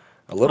 for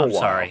a little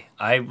while. Sorry,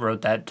 I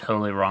wrote that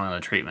totally wrong on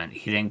the treatment.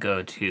 He didn't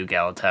go to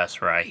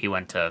Galatasaray. He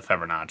went to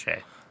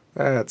Fenerbahce.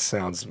 That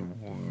sounds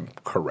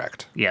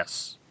correct.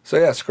 Yes. So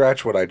yeah,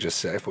 scratch what I just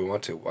said. If we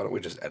want to, why don't we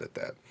just edit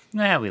that?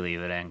 Nah, we leave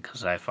it in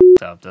because I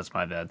fucked up. That's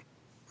my bad.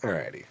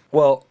 Alrighty.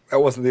 Well, that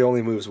wasn't the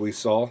only moves we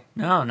saw.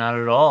 No, not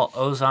at all.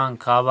 Ozan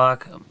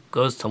Kabak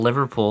goes to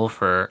Liverpool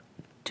for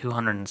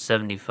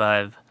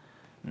 275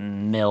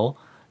 mil.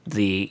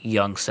 The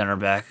young center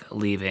back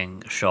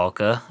leaving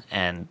Schalke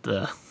and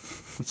the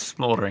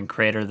smoldering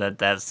crater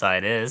that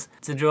side is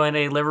to join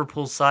a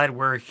Liverpool side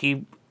where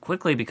he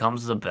quickly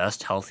becomes the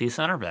best healthy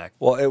center back.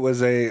 Well, it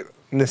was a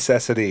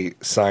necessity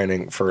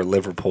signing for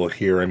Liverpool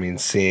here. I mean,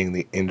 seeing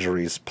the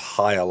injuries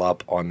pile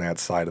up on that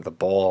side of the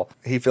ball,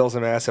 he fills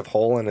a massive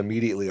hole and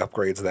immediately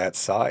upgrades that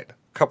side.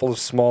 A couple of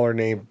smaller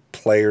name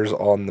players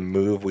on the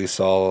move. We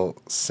saw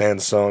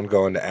Sanson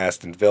going to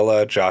Aston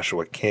Villa,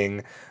 Joshua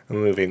King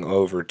moving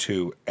over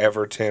to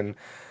Everton,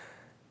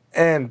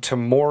 and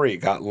Tomori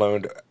got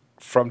loaned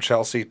from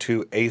Chelsea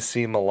to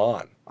AC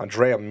Milan.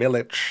 Andrea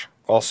Milic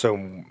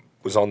also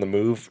was on the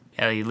move.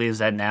 Yeah, he leaves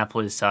that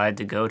Napoli side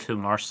to go to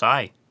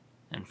Marseille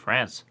in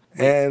France.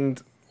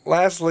 And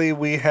lastly,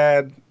 we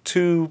had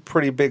two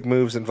pretty big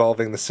moves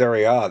involving the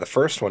Serie A. The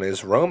first one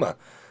is Roma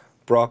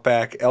brought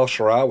back El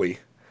Shaarawy,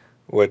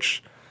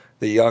 which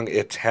the young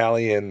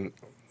Italian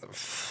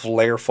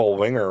flairful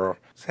winger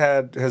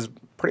has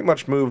pretty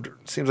much moved.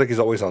 Seems like he's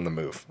always on the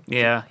move.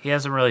 Yeah, he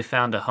hasn't really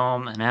found a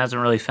home and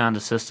hasn't really found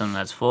a system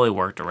that's fully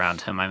worked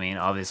around him. I mean,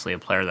 obviously a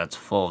player that's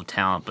full of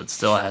talent, but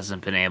still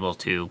hasn't been able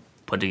to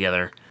put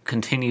together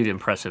continued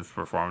impressive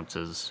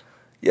performances.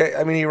 Yeah,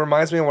 I mean, he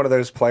reminds me of one of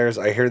those players.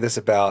 I hear this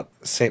about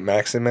St.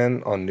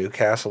 Maximin on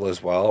Newcastle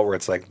as well, where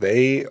it's like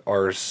they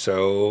are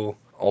so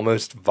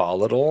almost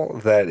volatile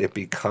that it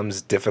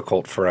becomes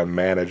difficult for a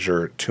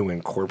manager to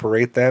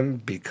incorporate them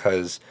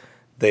because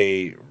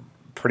they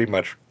pretty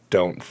much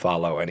don't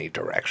follow any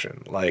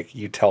direction. Like,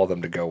 you tell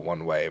them to go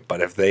one way,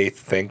 but if they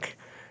think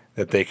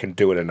that they can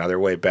do it another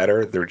way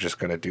better, they're just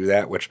going to do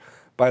that, which,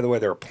 by the way,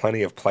 there are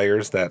plenty of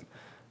players that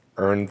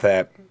earned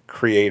that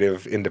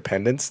creative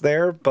independence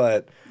there,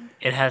 but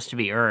it has to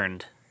be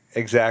earned.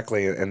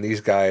 Exactly, and these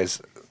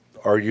guys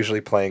are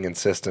usually playing in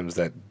systems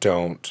that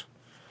don't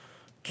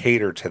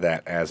cater to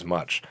that as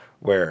much,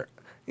 where,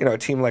 a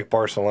team like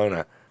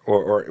Barcelona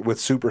or with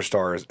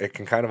superstars, it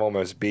can kind of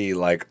almost be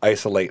like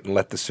isolate and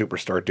let the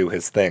superstar do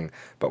his thing.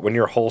 But when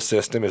your whole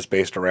system is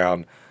based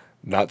around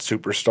not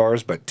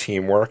superstars, but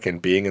teamwork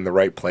and being in the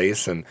right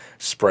place and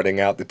spreading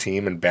out the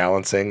team and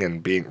balancing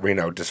and being,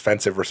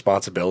 defensive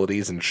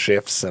responsibilities and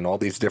shifts and all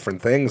these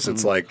different things.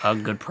 It's like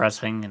good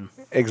pressing and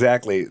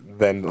exactly.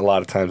 Then a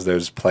lot of times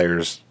those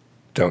players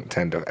don't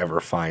tend to ever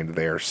find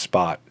their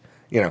spot.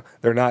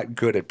 They're not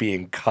good at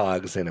being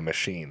cogs in a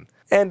machine.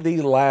 And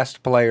the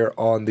last player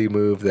on the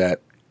move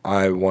that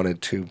I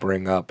wanted to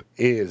bring up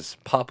is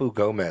Papu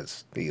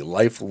Gomez, the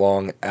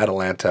lifelong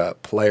Atalanta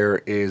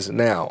player, is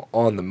now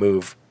on the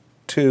move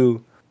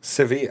to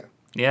Sevilla.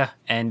 yeah,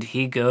 and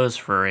he goes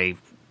for a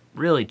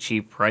really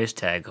cheap price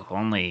tag of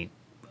only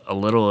a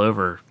little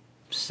over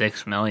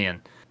 $6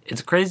 million.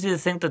 It's crazy to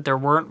think that there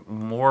weren't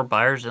more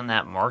buyers in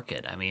that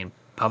market. I mean,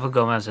 Papu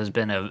Gomez has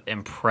been an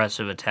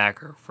impressive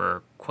attacker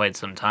for quite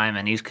some time,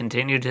 and he's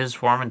continued his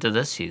form into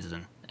this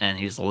season. And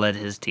he's led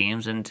his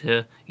teams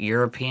into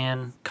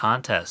European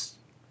contests.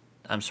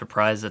 I'm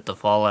surprised that the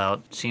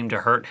fallout seemed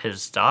to hurt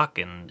his stock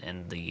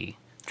in the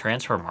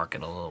transfer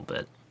market a little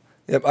bit.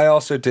 Yep, I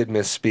also did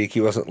misspeak.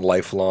 He wasn't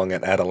lifelong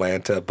at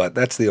Atalanta, but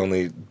that's the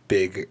only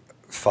Big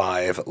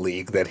Five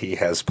league that he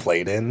has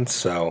played in.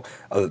 So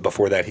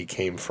before that, he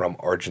came from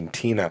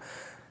Argentina.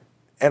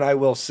 And I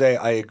will say,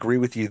 I agree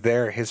with you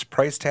there. His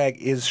price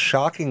tag is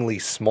shockingly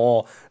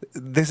small.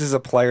 This is a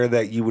player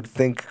that you would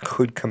think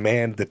could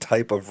command the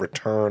type of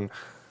return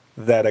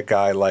that a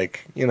guy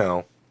like,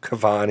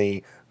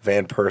 Cavani,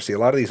 Van Persie, a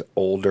lot of these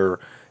older,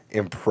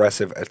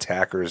 impressive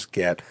attackers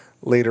get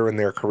later in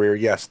their career.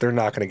 Yes, they're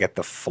not going to get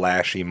the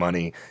flashy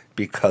money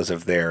because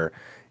of their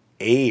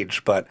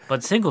age, but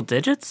single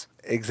digits?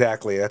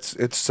 Exactly.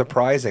 It's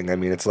surprising. I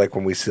mean, it's like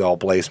when we saw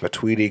Blaise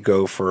Matuidi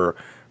go for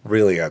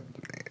really a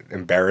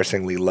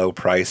embarrassingly low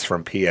price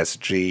from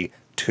PSG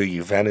to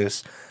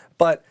Juventus.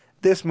 But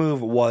this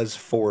move was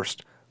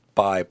forced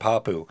by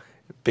Papu.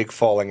 Big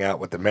falling out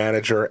with the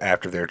manager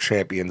after their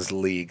Champions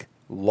League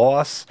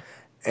loss,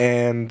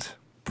 and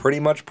pretty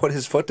much put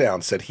his foot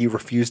down, said he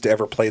refused to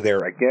ever play there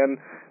again.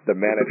 The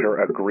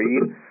manager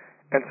agreed.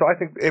 And so I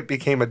think it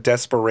became a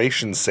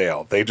desperation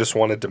sale. They just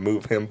wanted to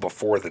move him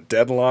before the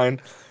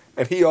deadline.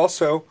 And he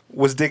also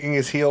was digging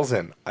his heels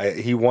in.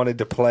 He wanted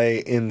to play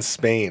in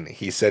Spain.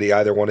 He said he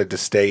either wanted to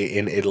stay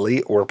in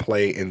Italy or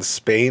play in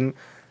Spain.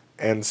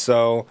 And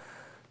so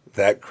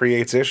that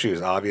creates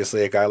issues.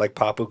 Obviously, a guy like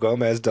Papu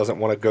Gomez doesn't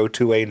want to go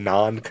to a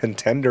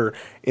non-contender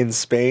in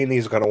Spain.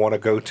 He's going to want to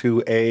go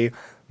to a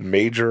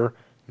major,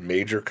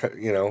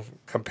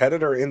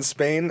 competitor in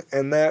Spain.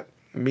 And that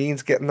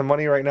means getting the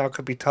money right now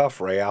could be tough.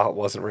 Real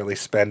wasn't really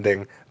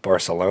spending.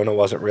 Barcelona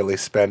wasn't really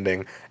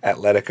spending.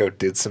 Atletico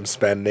did some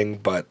spending,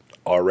 but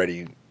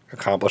already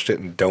accomplished it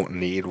and don't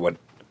need what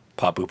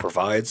Papu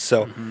provides.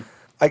 So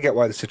I get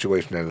why the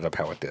situation ended up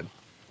how it did.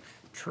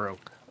 True.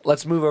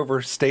 Let's move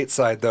over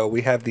stateside, though.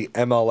 We have the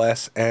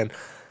MLS, and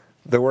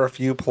there were a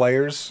few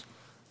players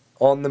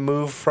on the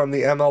move from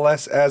the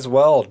MLS as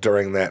well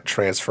during that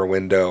transfer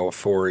window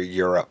for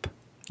Europe.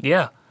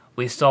 Yeah,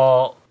 we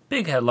saw,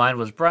 big headline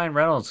was Brian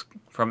Reynolds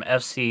from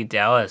FC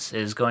Dallas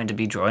is going to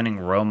be joining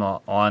Roma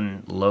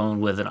on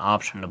loan with an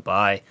option to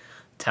buy.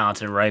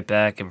 Talented right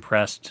back,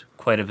 impressed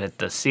quite a bit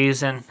this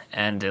season,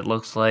 and it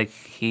looks like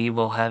he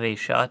will have a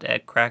shot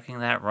at cracking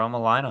that Roma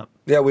lineup.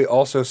 Yeah, we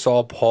also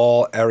saw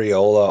Paul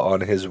Areola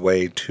on his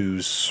way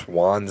to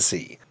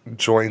Swansea.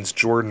 Joins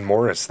Jordan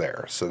Morris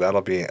there, so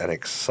that'll be an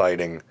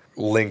exciting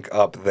link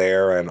up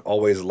there, and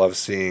always love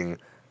seeing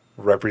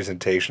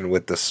representation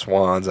with the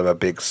Swans. I'm a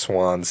big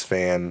Swans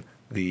fan.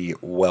 The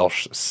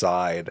Welsh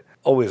side.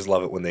 Always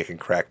love it when they can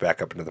crack back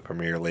up into the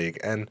Premier League,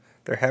 and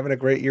they're having a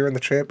great year in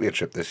the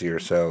Championship this year,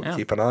 so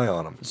keep an eye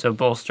on them. So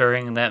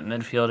bolstering that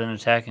midfield and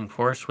attacking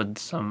force with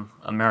some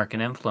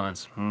American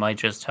influence might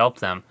just help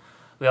them.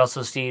 We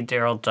also see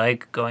Daryl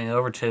Dike going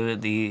over to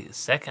the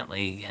second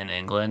league in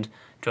England,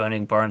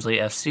 joining Barnsley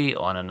FC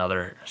on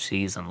another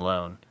season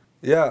loan.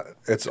 Yeah,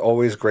 it's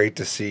always great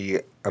to see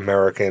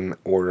American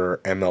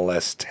or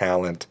MLS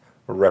talent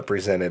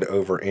represented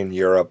over in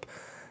Europe.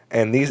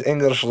 And these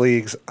English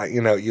leagues,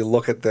 you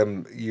look at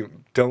them, you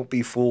don't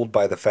be fooled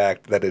by the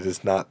fact that it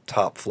is not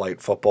top-flight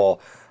football.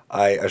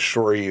 I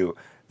assure you,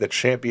 the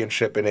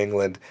Championship in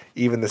England,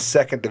 even the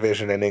second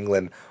division in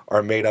England,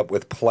 are made up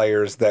with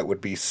players that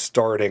would be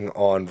starting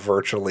on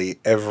virtually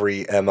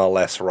every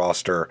MLS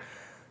roster.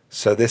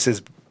 So this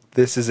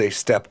is a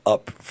step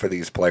up for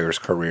these players'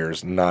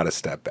 careers, not a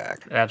step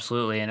back.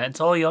 Absolutely, and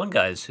it's all young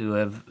guys who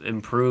have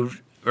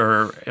improved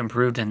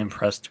and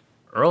impressed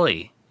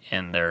early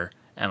in their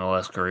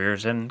MLS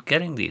careers and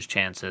getting these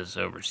chances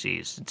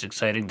overseas. It's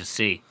exciting to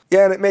see.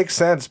 Yeah, and it makes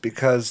sense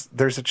because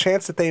there's a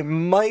chance that they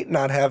might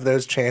not have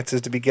those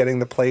chances to be getting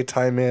the play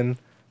time in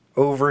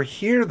over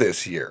here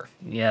this year.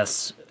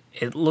 Yes,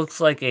 it looks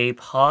like a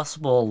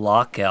possible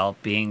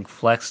lockout being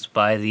flexed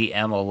by the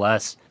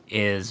MLS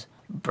is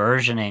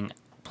burgeoning.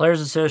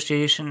 Players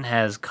Association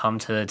has come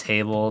to the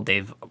table.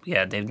 They've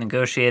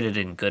negotiated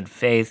in good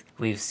faith.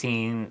 We've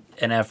seen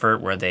an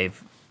effort where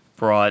they've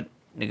brought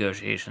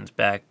negotiations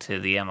back to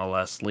the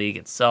MLS league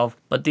itself,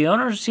 but the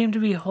owners seem to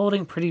be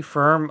holding pretty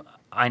firm.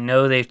 I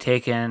know they've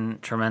taken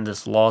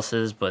tremendous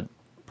losses, but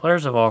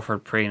Players have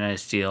offered pretty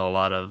nice deal. A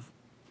lot of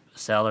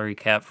salary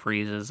cap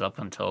freezes up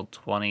until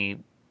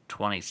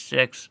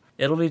 2026.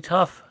 It'll be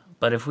tough,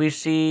 but if we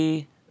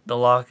see the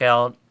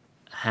lockout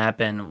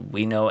happen,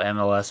 we know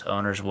MLS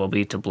owners will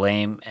be to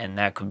blame, and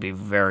that could be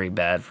very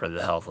bad for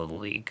the health of the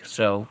league.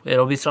 So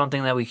it'll be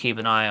something that we keep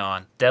an eye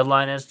on.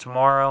 Deadline is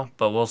tomorrow,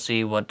 but we'll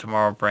see what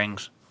tomorrow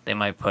brings. They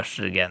might push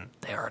it again.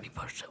 They already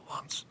pushed it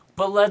once.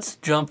 But let's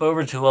jump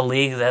over to a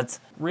league that's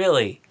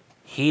really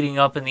heating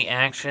up in the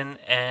action,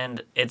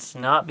 and it's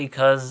not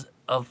because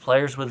of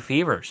players with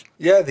fevers.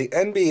 Yeah, the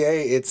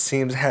NBA, it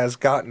seems, has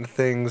gotten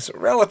things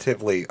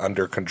relatively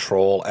under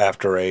control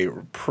after a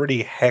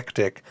pretty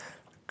hectic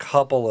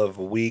couple of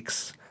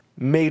weeks.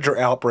 Major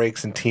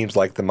outbreaks in teams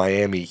like the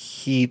Miami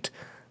Heat,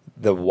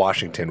 the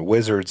Washington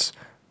Wizards,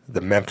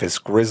 the Memphis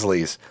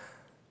Grizzlies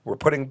were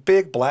putting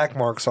big black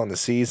marks on the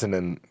season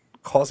and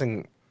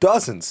causing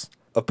dozens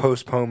of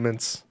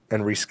postponements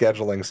and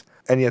reschedulings.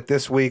 And yet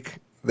this week,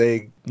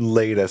 they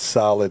laid a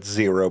solid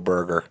zero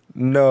burger.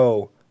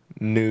 No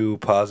new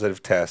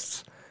positive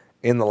tests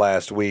in the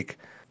last week.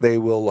 They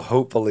will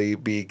hopefully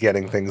be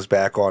getting things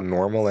back on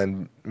normal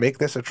and make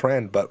this a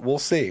trend, but we'll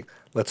see.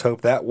 Let's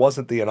hope that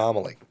wasn't the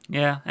anomaly.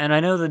 Yeah, and I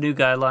know the new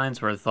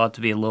guidelines were thought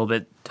to be a little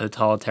bit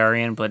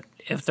totalitarian, but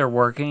if they're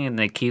working and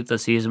they keep the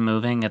season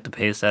moving at the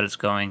pace that it's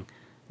going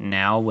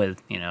now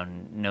with,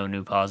 no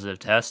new positive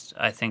tests,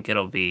 I think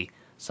it'll be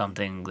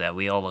something that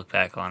we all look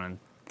back on and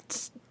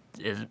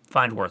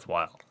find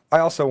worthwhile. I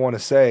also want to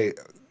say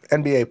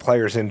NBA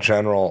players in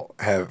general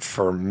have,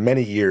 for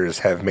many years,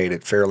 have made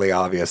it fairly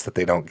obvious that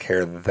they don't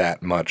care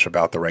that much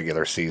about the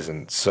regular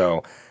season.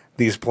 So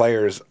these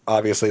players,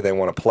 obviously they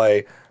want to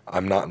play.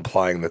 I'm not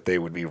implying that they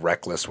would be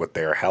reckless with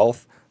their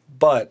health,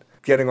 but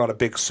getting on a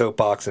big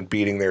soapbox and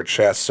beating their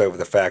chests over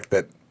the fact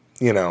that,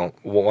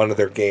 one of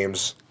their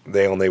games,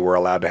 they only were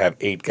allowed to have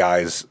 8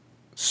 guys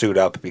suit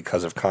up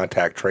because of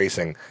contact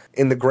tracing.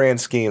 In the grand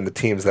scheme, the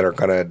teams that are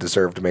going to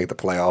deserve to make the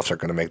playoffs are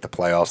going to make the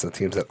playoffs. The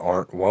teams that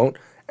aren't won't.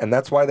 And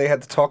that's why they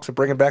had the talks of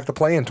bringing back the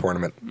play-in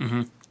tournament.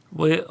 Mm-hmm.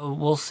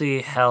 We'll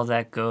see how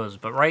that goes.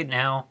 But right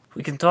now,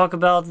 we can talk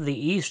about the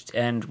East,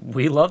 and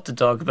we love to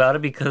talk about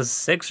it because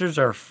Sixers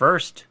are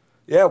first.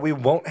 Yeah, we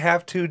won't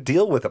have to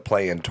deal with a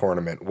play-in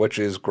tournament, which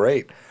is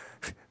great.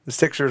 The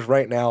Sixers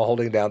right now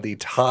holding down the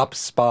top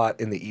spot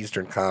in the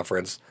Eastern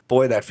Conference.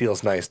 Boy, that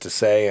feels nice to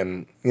say,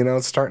 and,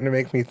 it's starting to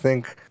make me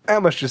think. I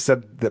almost just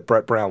said that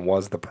Brett Brown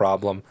was the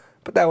problem,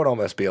 but that would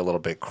almost be a little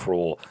bit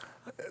cruel.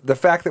 The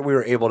fact that we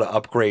were able to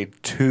upgrade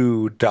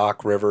to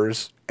Doc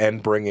Rivers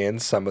and bring in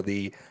some of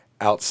the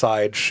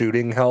outside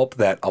shooting help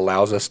that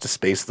allows us to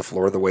space the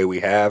floor the way we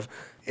have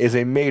is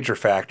a major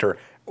factor.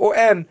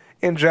 And,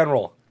 in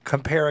general,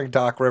 comparing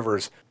Doc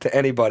Rivers to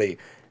anybody,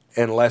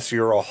 unless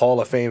you're a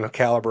Hall of Fame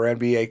caliber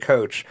NBA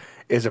coach,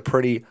 is a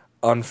pretty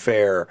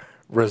unfair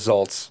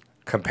results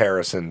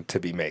comparison to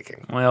be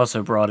making. We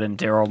also brought in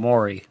Daryl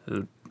Morey,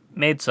 who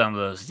made some of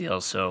those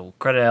deals, so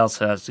credit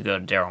also has to go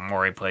to Daryl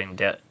Morey putting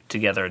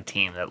together a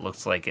team that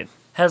looks like it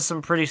has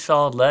some pretty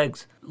solid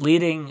legs.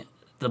 Leading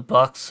the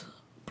Bucks,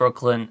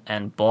 Brooklyn,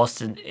 and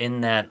Boston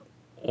in that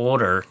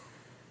order,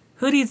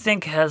 who do you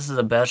think has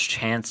the best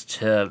chance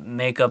to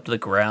make up the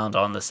ground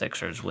on the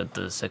Sixers with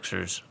the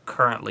Sixers'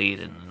 current lead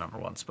in the number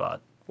 1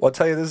 spot? Well, I'll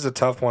tell you, this is a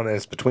tough one, and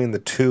it's between the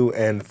 2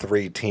 and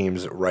 3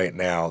 teams right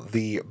now.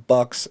 The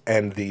Bucks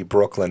and the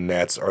Brooklyn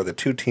Nets are the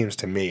 2 teams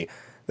to me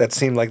that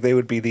seem like they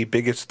would be the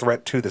biggest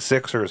threat to the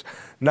Sixers,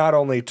 not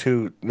only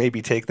to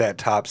maybe take that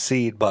top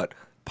seed, but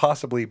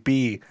possibly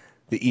be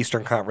the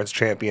Eastern Conference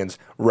champions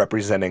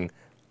representing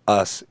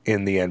us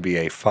in the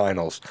NBA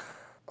Finals.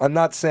 I'm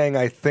not saying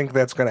I think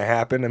that's going to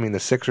happen. I mean, the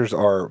Sixers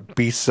are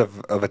beasts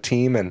of a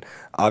team, and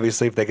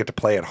obviously if they get to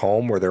play at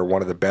home where they're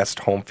one of the best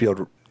home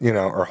field,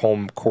 or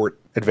home court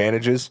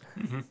advantages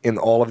in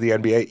all of the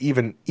NBA,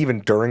 even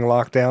during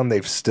lockdown,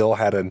 they've still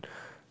had a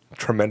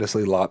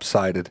tremendously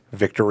lopsided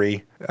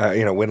victory,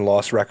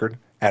 win-loss record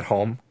at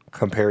home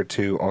compared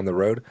to on the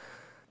road.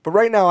 But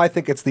right now, I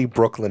think it's the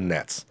Brooklyn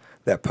Nets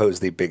that pose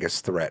the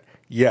biggest threat.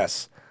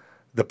 Yes,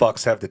 the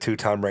Bucks have the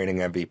 2-time reigning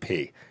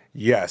MVP.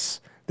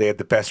 Yes, they had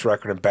the best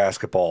record in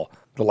basketball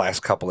the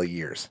last couple of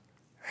years.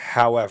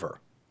 However,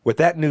 with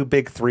that new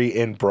big 3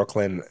 in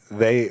Brooklyn,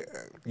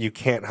 you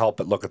can't help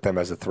but look at them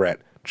as a threat.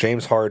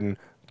 James Harden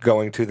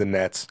going to the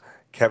Nets,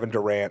 Kevin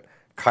Durant,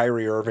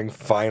 Kyrie Irving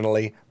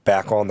finally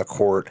back on the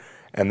court,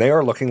 and they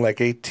are looking like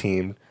a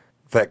team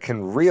that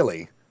can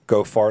really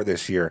go far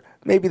this year.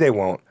 Maybe they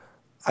won't.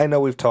 I know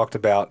we've talked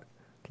about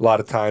a lot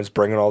of times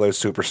bringing all those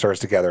superstars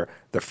together.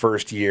 The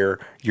first year,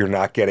 you're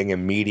not getting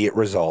immediate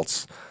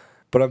results.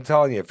 But I'm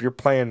telling you, if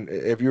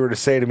you were to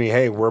say to me,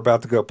 hey, we're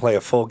about to go play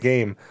a full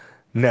game,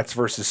 Nets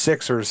versus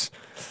Sixers,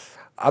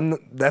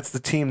 that's the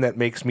team that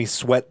makes me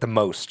sweat the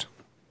most.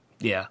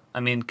 Yeah, I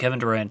mean, Kevin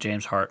Durant,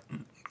 James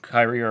Harden,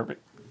 Kyrie Irving.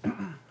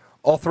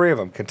 All 3 of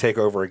them can take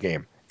over a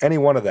game. Any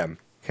one of them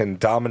can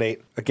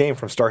dominate a game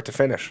from start to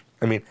finish.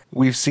 I mean,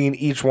 we've seen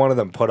each one of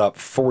them put up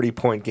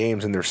 40-point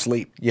games in their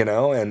sleep,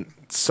 and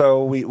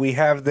so we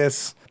have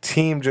this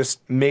team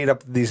just made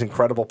up these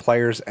incredible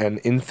players, and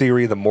in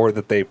theory, the more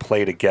that they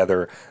play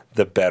together,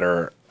 the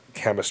better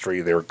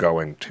chemistry they're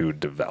going to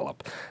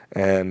develop.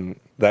 And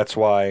that's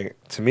why,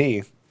 to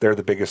me, they're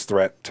the biggest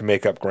threat to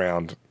make up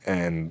ground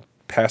and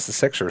pass the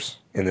Sixers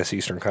in this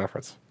Eastern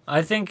Conference.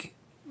 I think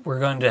we're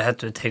going to have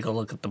to take a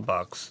look at the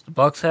Bucks. The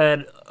Bucks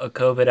had a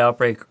COVID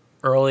outbreak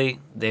early.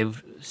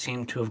 They've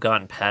seemed to have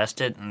gotten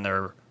past it, and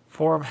their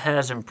form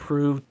has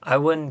improved. I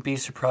wouldn't be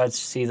surprised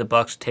to see the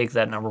Bucks take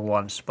that number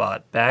one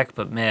spot back,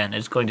 but man,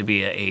 it's going to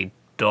be a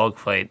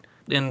dogfight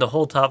in the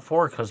whole top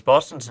four, because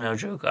Boston's no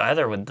joke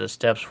either with the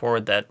steps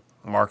forward that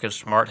Marcus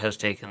Smart has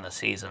taken this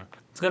season.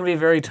 It's going to be a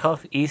very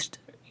tough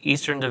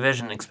Eastern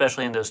Division,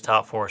 especially in those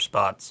top four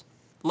spots.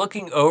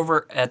 Looking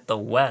over at the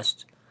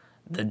West,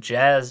 the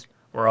Jazz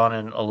were on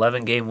an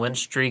 11-game win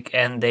streak,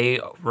 and they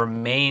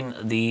remain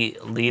the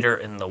leader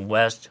in the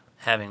West,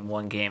 having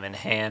one game in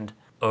hand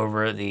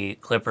over the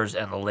Clippers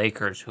and the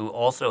Lakers, who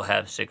also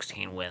have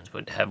 16 wins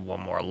but have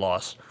one more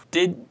loss.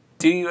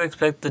 Do you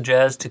expect the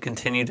Jazz to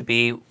continue to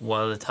be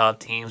one of the top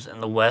teams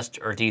in the West,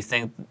 or do you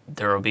think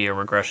there will be a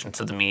regression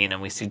to the mean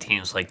and we see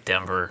teams like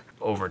Denver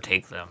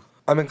overtake them?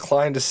 I'm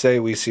inclined to say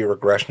we see a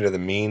regression to the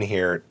mean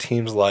here.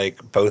 Teams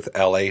like both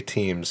LA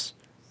teams,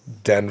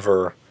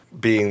 Denver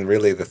being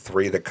really the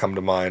three that come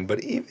to mind,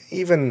 but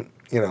even,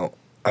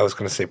 I was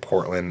going to say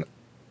Portland.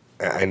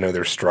 I know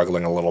they're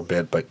struggling a little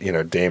bit, but,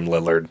 Dame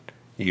Lillard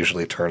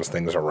usually turns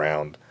things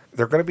around.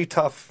 They're going to be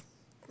tough.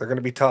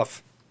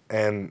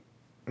 And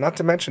not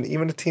to mention,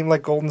 even a team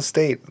like Golden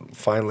State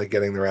finally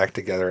getting their act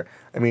together.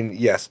 I mean,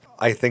 yes,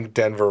 I think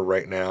Denver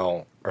right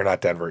now, or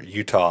not Denver,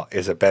 Utah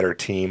is a better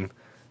team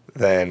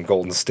than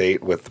Golden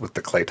State with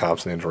the Klay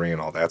Thompson injury and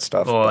all that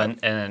stuff. Well,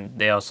 and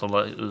they also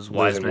lose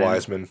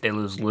Wiseman. They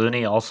lose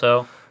Looney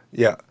also.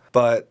 Yeah,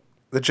 but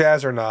the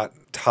Jazz are not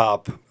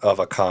top of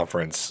a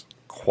conference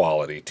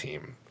quality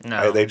team.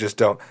 No. They just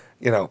don't.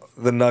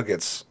 The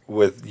Nuggets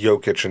with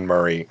Jokic and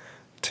Murray,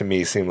 to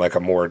me, seem like a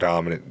more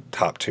dominant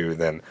top two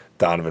than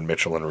Donovan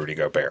Mitchell and Rudy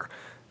Gobert.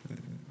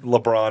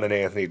 LeBron and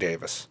Anthony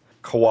Davis.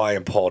 Kawhi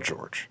and Paul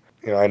George.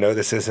 I know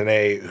this isn't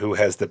a who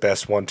has the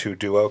best 1-2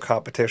 duo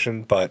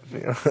competition, but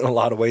in a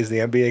lot of ways the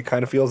NBA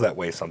kind of feels that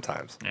way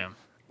sometimes. Yeah.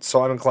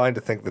 So I'm inclined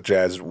to think the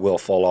Jazz will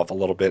fall off a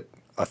little bit.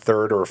 A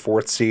third or a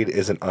fourth seed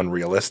isn't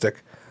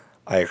unrealistic.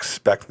 I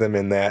expect them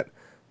in that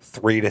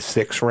 3 to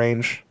 6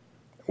 range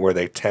where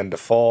they tend to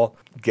fall.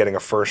 Getting a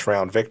first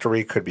round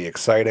victory could be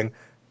exciting.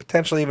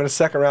 Potentially even a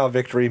second round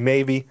victory,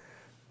 maybe.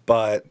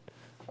 But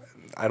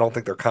I don't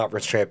think they're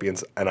conference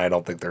champions, and I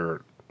don't think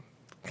they're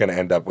going to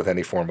end up with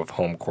any form of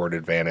home court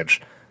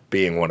advantage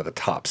being one of the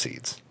top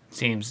seeds.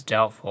 Seems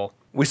doubtful.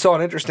 We saw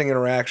an interesting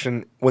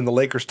interaction when the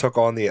Lakers took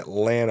on the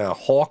Atlanta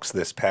Hawks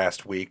this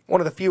past week.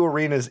 One of the few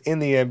arenas in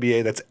the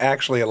NBA that's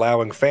actually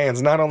allowing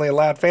fans, not only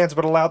allowed fans,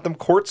 but allowed them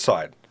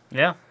courtside.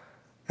 Yeah.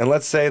 And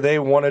let's say they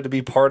wanted to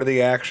be part of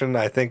the action.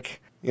 I think,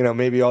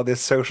 maybe all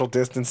this social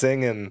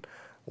distancing and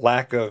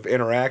lack of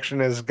interaction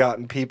has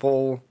gotten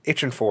people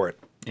itching for it.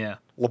 Yeah.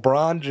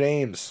 LeBron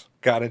James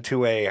got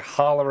into a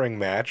hollering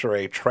match or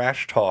a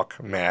trash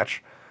talk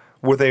match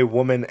with a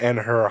woman and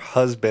her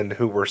husband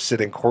who were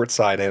sitting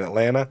courtside in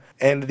Atlanta.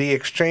 And the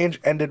exchange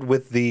ended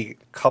with the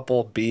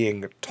couple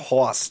being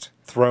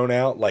thrown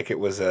out like it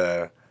was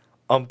a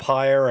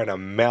umpire and a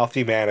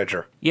mouthy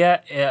manager. Yeah,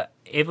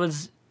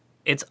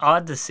 it's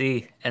odd to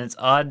see, and it's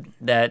odd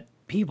that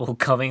people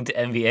coming to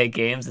NBA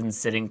games and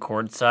sitting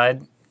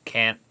courtside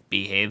can't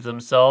behave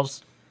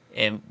themselves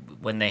and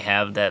when they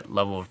have that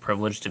level of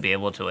privilege to be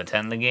able to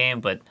attend the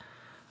game. But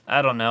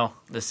I don't know,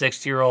 the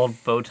 60-year-old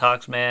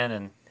Botox man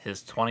and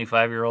his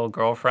 25-year-old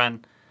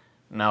girlfriend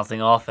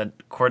mouthing off at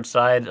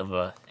courtside of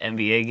a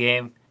NBA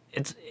game.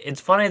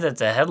 It's funny that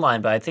it's a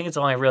headline, but I think it's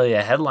only really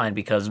a headline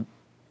because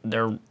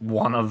they're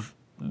one of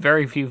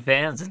very few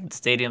fans in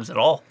stadiums at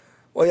all.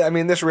 Well, yeah, I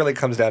mean, this really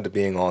comes down to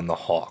being on the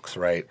Hawks,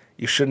 right?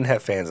 You shouldn't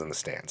have fans in the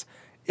stands.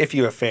 If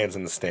you have fans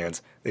in the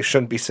stands, they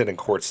shouldn't be sitting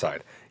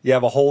courtside. You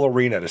have a whole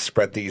arena to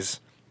spread these,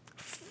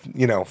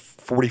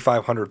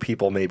 4,500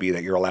 people maybe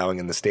that you're allowing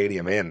in the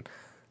stadium in.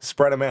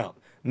 Spread them out.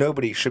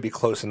 Nobody should be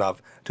close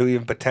enough to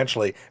even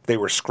potentially, if they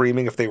were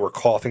screaming, if they were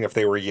coughing, if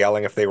they were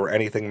yelling, if they were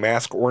anything,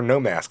 mask or no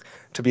mask,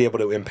 to be able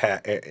to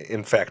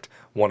infect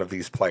one of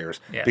these players,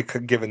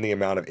 given the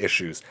amount of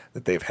issues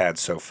that they've had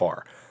so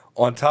far.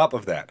 On top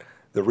of that,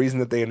 the reason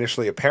that they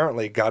initially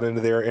apparently got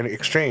into their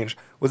exchange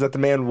was that the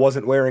man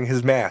wasn't wearing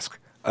his mask.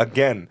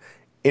 Again,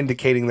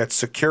 indicating that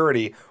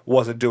security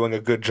wasn't doing a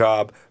good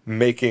job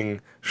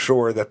making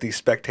sure that the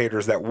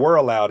spectators that were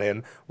allowed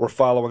in were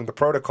following the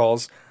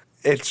protocols.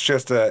 It's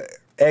just a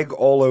egg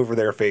all over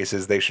their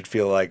faces, they should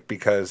feel like,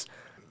 because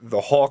the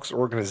Hawks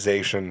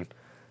organization,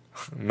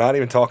 not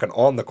even talking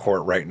on the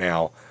court right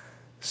now,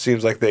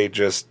 seems like they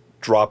just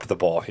dropped the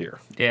ball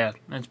here. Yeah,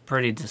 it's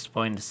pretty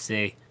disappointing to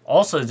see.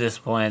 Also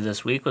disappointed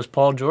this week was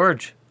Paul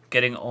George,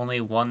 getting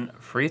only one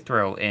free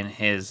throw in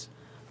his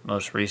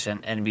most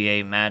recent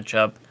NBA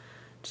matchup.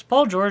 Does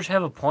Paul George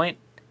have a point?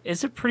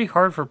 Is it pretty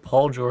hard for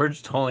Paul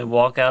George to only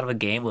walk out of a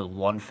game with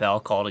one foul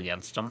called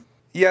against him?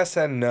 Yes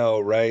and no,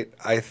 right?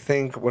 I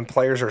think when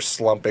players are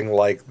slumping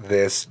like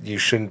this, you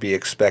shouldn't be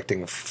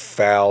expecting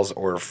fouls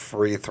or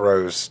free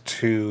throws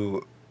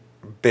to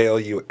bail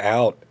you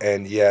out,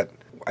 and yet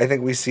I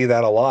think we see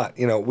that a lot.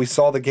 We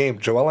saw the game.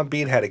 Joel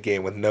Embiid had a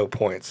game with no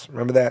points.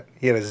 Remember that?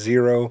 He had a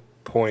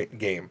 0-point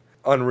game.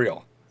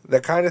 Unreal.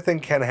 That kind of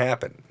thing can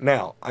happen.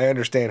 Now, I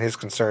understand his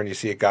concern. You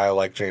see a guy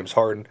like James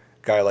Harden,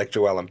 a guy like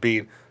Joel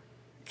Embiid,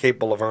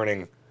 capable of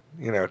earning,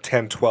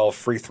 10, 12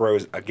 free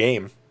throws a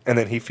game, and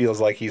then he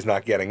feels like he's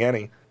not getting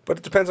any. But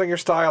it depends on your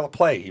style of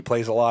play. He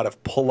plays a lot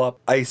of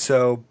pull-up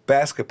ISO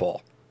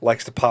basketball,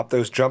 likes to pop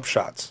those jump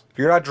shots. If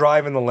you're not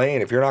driving the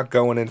lane, if you're not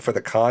going in for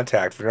the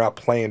contact, if you're not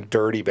playing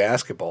dirty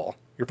basketball,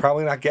 you're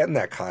probably not getting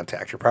that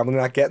contact. You're probably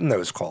not getting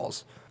those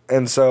calls.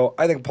 And so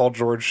I think Paul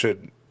George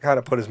should kind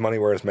of put his money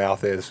where his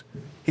mouth is.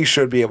 He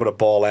should be able to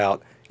ball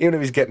out. Even if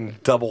he's getting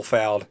double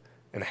fouled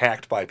and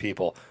hacked by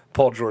people,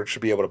 Paul George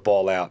should be able to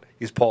ball out.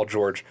 He's Paul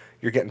George.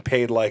 You're getting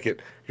paid like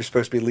it. You're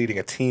supposed to be leading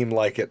a team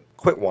like it.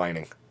 Quit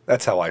whining.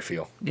 That's how I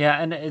feel.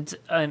 Yeah, and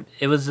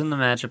it was in the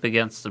matchup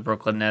against the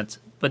Brooklyn Nets,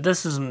 but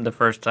this isn't the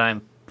first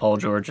time Paul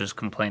George has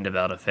complained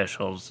about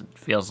officials. It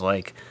feels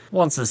like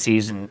once a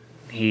season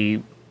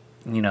he,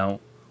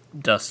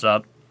 dusts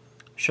up.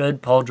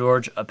 Should Paul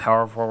George, a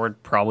power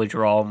forward, probably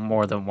draw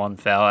more than one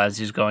foul as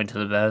he's going to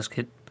the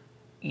basket?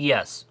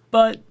 Yes,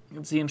 but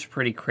it seems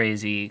pretty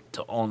crazy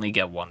to only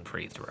get one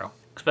free throw,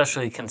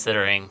 especially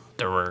considering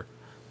there were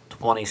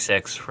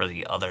 26 for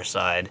the other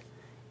side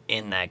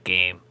in that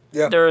game.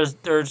 Yeah.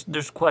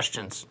 There's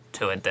questions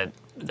to it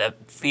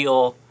that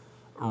feel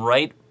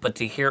right, but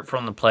to hear it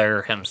from the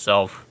player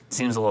himself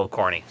seems a little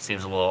corny,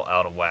 seems a little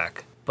out of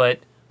whack. But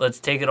let's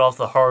take it off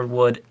the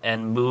hardwood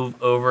and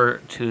move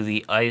over to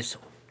the ice.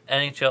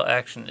 NHL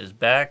action is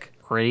back.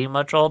 Pretty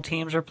much all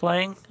teams are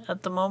playing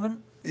at the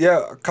moment.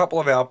 Yeah, a couple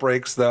of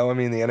outbreaks, though. I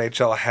mean, the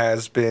NHL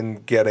has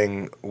been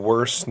getting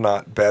worse,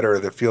 not better.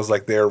 That feels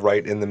like they're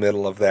right in the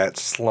middle of that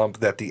slump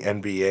that the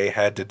NBA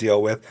had to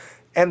deal with,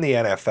 and the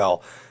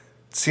NFL.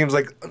 It seems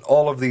like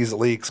all of these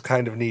leagues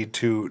kind of need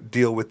to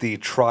deal with the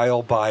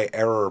trial by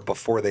error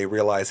before they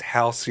realize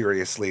how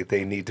seriously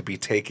they need to be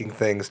taking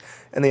things,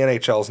 and the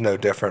NHL is no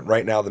different.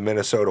 Right now, the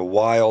Minnesota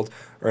Wild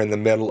are in the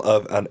middle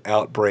of an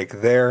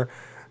outbreak there.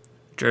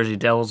 Jersey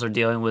Devils are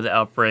dealing with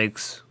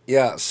outbreaks.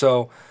 Yeah,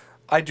 so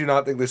I do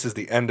not think this is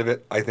the end of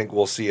it. I think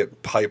we'll see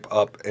it pipe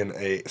up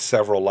in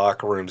several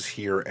locker rooms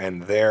here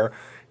and there.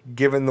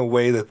 Given the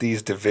way that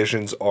these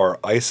divisions are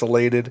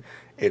isolated,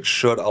 it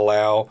should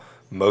allow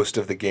most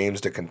of the games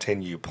to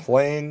continue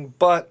playing,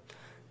 but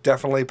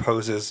definitely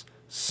poses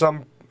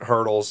some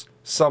hurdles,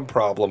 some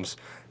problems,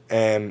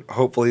 and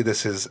hopefully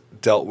this is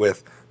dealt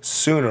with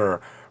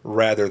sooner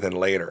rather than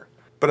later.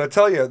 But I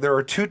tell you, there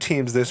are two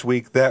teams this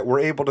week that were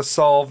able to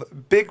solve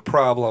big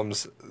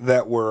problems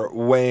that were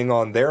weighing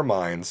on their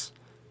minds.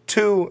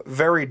 Two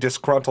very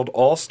disgruntled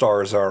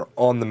all-stars are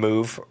on the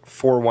move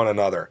for one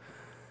another.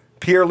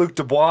 Pierre-Luc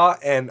Dubois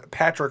and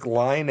Patrik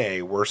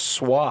Laine were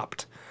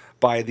swapped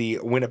by the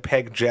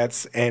Winnipeg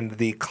Jets and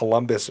the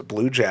Columbus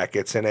Blue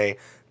Jackets in a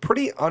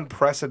pretty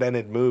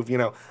unprecedented move.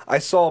 I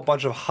saw a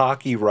bunch of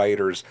hockey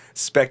writers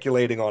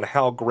speculating on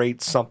how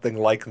great something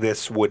like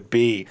this would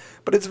be,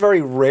 but it's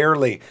very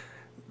rarely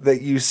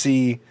that you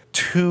see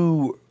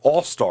two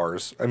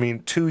all-stars,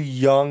 two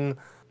young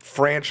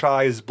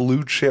franchise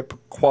blue chip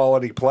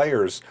quality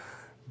players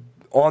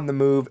on the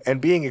move,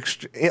 and being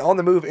on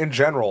the move in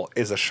general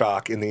is a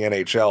shock in the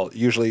NHL.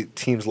 Usually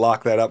teams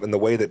lock that up, and the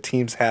way that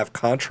teams have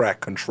contract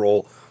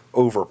control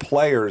over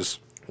players,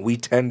 we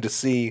tend to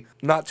see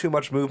not too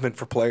much movement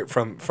for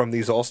from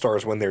these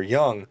all-stars when they're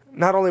young.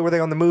 Not only were they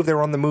on the move, they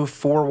were on the move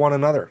for one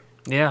another.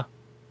 Yeah.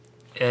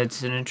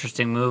 It's an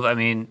interesting move.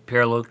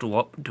 Pierre-Luc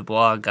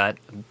Dubois got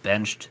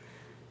benched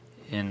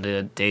in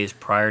the days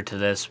prior to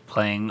this,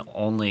 playing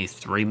only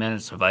 3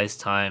 minutes of ice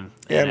time,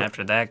 and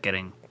after that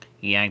getting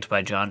yanked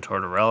by John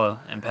Tortorella.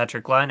 And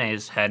Patrik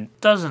Laine's had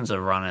dozens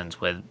of run-ins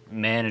with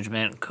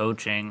management,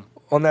 coaching.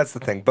 Well, and that's the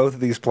thing. Both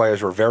of these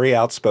players were very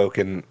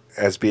outspoken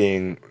as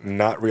being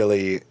not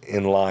really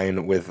in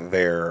line with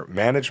their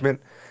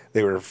management.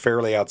 They were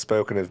fairly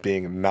outspoken as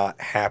being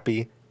not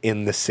happy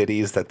in the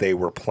cities that they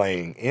were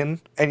playing in.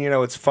 And,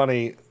 it's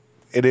funny.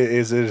 It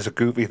is a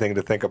goofy thing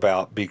to think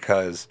about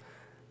because,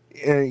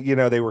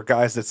 they were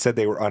guys that said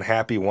they were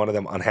unhappy. One of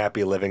them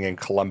unhappy living in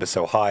Columbus,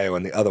 Ohio,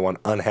 and the other one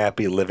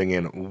unhappy living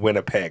in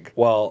Winnipeg.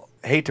 Well,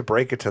 hate to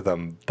break it to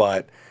them,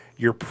 but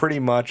you're pretty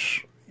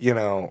much,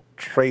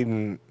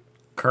 trading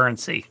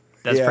currency.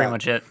 That's pretty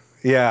much it.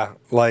 Yeah,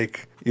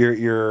 like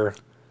you're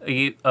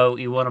you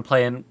want to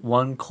play in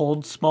one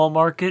cold small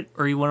market,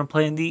 or you want to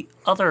play in the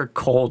other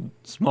cold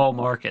small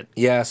market?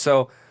 Yeah,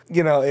 so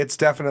it's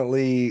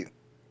definitely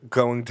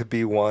going to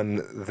be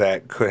one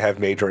that could have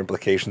major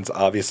implications.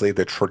 Obviously,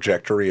 the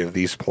trajectory of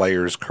these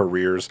players'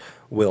 careers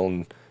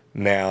will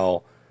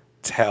now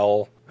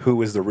tell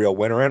who is the real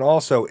winner, and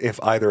also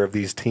if either of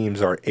these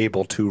teams are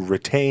able to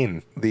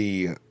retain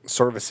the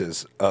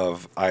services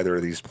of either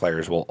of these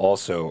players will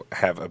also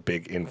have a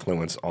big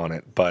influence on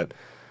it. But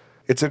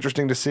it's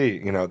interesting to see,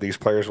 these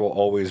players will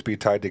always be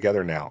tied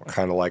together now,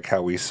 kind of like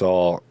how we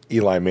saw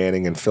Eli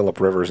Manning and Phillip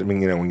Rivers. I mean,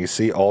 when you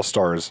see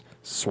all-stars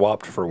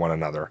swapped for one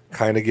another,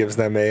 kind of gives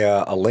them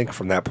a link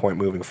from that point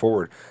moving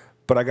forward.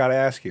 But I got to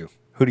ask you,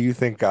 who do you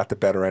think got the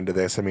better end of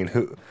this? I mean,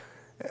 who,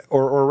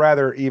 or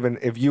rather, even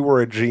if you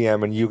were a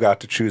GM and you got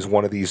to choose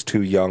one of these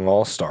two young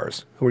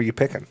all-stars, who are you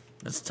picking?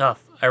 It's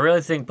tough. I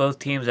really think both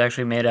teams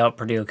actually made out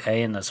pretty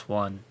okay in this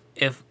one.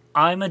 If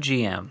I'm a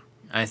GM,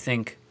 I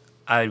think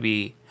I'd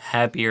be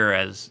happier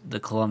as the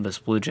Columbus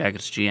Blue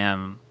Jackets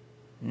GM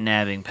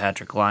nabbing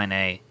Patrik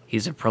Laine.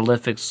 He's a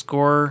prolific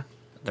scorer.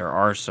 There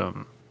are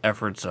some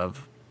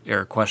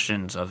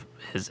questions of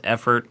his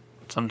effort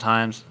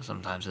sometimes.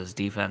 Sometimes his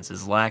defense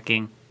is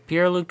lacking.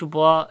 Pierre-Luc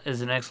Dubois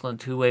is an excellent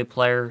two-way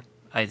player.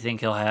 I think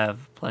he'll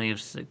have plenty of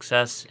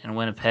success in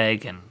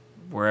Winnipeg and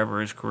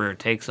wherever his career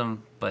takes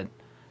him. But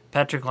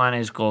Patrik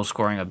Laine's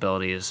goal-scoring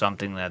ability is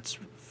something that's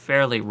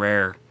fairly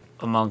rare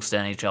amongst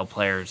NHL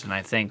players, and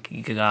I think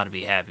you got to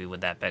be happy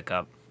with that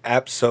pickup.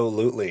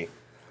 Absolutely.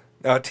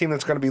 Now, a team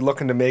that's going to be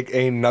looking to make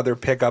another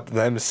pickup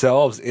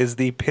themselves is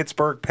the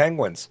Pittsburgh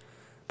Penguins.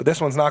 But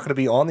this one's not going to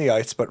be on the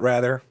ice, but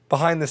rather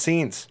behind the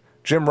scenes.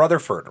 Jim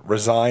Rutherford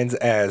resigns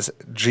as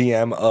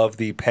GM of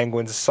the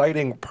Penguins,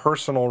 citing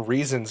personal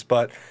reasons,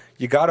 but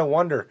you got to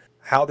wonder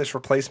how this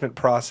replacement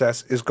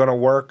process is going to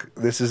work.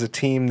 This is a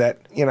team that,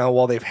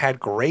 while they've had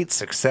great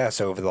success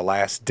over the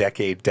last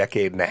decade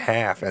and a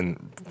half,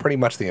 and pretty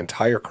much the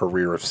entire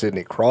career of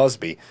Sidney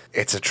Crosby,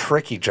 it's a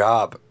tricky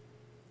job.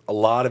 A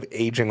lot of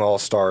aging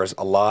all-stars,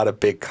 a lot of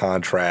big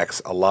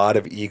contracts, a lot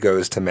of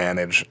egos to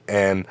manage,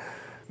 and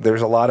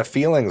there's a lot of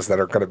feelings that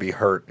are going to be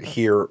hurt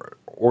here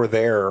or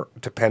there,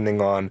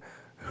 depending on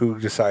who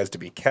decides to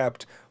be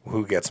kept,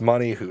 who gets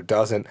money, who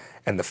doesn't,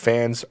 and the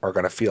fans are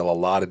going to feel a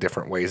lot of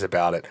different ways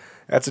about it.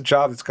 That's a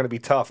job that's going to be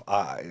tough.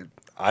 I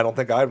don't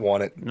think I'd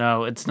want it.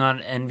 No, it's not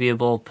an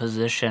enviable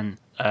position.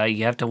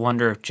 You have to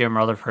wonder if Jim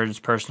Rutherford's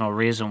personal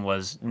reason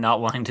was not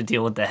wanting to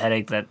deal with the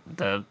headache that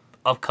the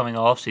upcoming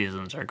off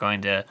seasons are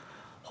going to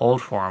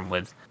hold for him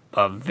with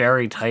a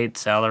very tight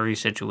salary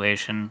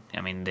situation. I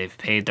mean, they've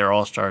paid their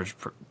all-stars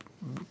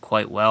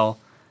quite well.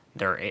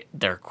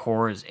 Their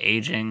core is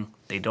aging.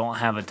 They don't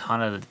have a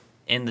ton of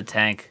in the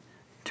tank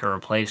to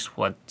replace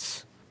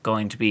what's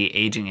going to be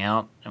aging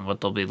out and what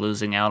they'll be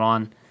losing out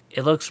on.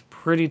 It looks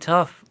pretty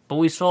tough, but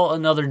we saw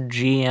another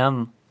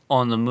GM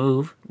on the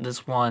move.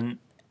 This one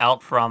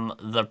out from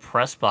the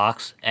press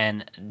box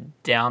and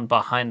down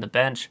behind the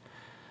bench.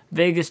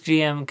 Vegas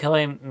GM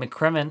Kelly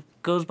McCrimmon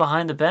goes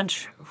behind the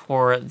bench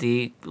for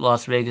the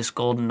Las Vegas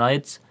Golden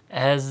Knights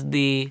as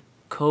the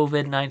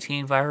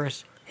COVID-19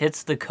 virus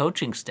hits the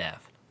coaching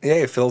staff.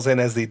 Yeah, he fills in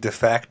as the de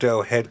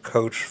facto head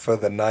coach for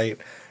the night.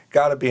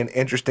 Got to be an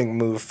interesting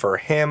move for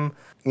him,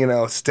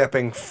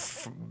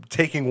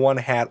 taking one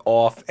hat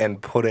off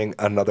and putting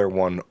another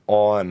one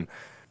on.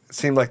 It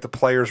seemed like the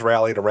players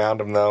rallied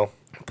around him, though,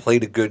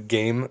 played a good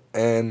game,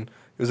 and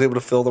he was able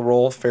to fill the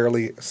role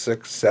fairly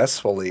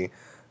successfully,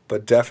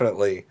 but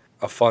definitely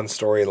a fun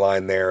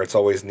storyline there. It's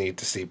always neat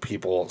to see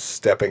people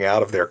stepping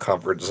out of their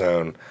comfort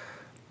zone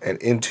and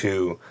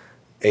into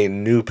a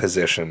new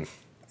position.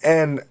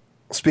 And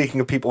speaking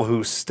of people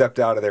who stepped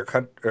out of their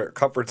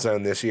comfort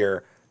zone this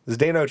year,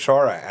 Zdeno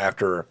Chara,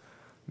 after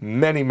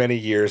many, many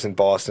years in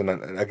Boston,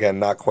 and again,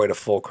 not quite a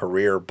full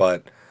career,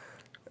 but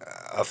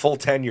a full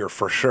tenure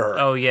for sure.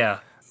 Oh, yeah.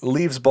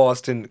 Leaves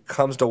Boston,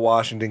 comes to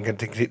Washington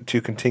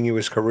to continue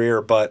his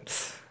career, but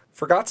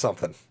forgot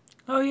something.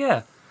 Oh,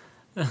 yeah.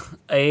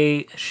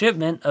 A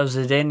shipment of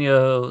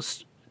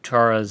Zdeno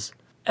Chara's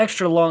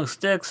extra long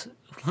sticks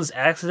was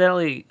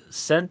accidentally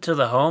sent to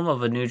the home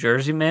of a New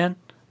Jersey man.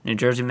 New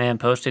Jersey man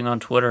posting on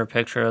Twitter a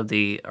picture of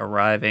the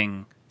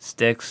arriving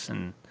sticks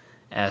and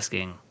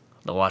asking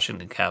the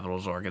Washington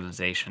Capitals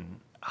organization,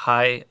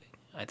 "Hi,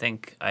 I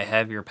think I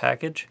have your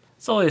package."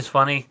 It's always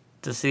funny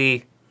to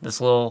see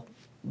this little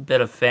bit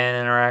of fan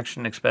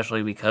interaction,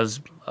 especially because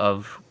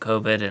of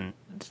COVID and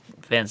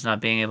fans not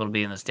being able to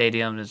be in the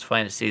stadium. It's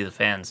funny to see the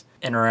fans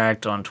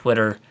interact on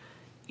Twitter,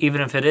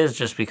 even if it is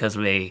just because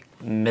of a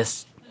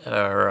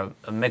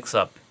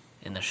mix-up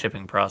in the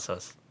shipping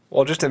process.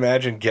 Well, just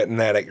imagine getting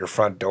that at your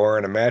front door,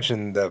 and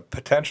imagine the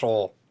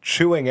potential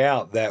chewing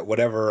out that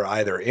whatever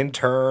either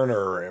intern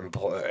or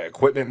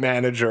equipment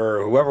manager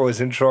or whoever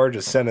was in charge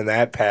of sending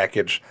that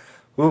package.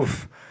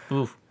 Oof.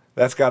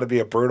 That's got to be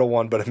a brutal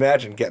one, but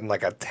imagine getting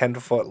like a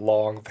 10-foot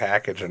long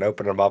package and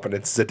opening them up, and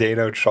it's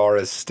Zdeno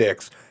Chara's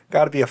sticks.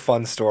 Got to be a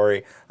fun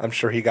story. I'm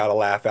sure he got a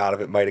laugh out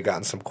of it. Might have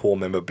gotten some cool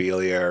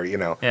memorabilia or,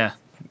 Yeah.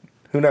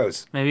 Who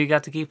knows? Maybe he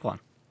got to keep one.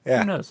 Yeah.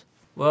 Who knows?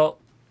 Well,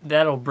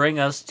 that'll bring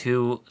us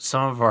to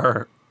some of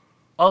our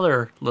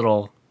other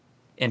little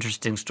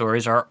interesting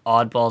stories, our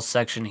oddball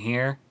section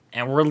here.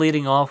 And we're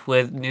leading off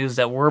with news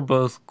that we're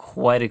both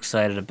quite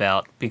excited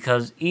about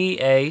because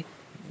EA,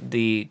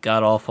 the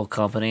god-awful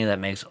company that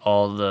makes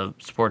all the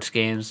sports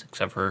games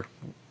except for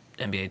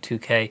NBA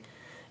 2K,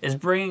 is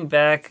bringing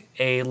back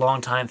a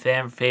longtime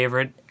fan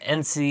favorite,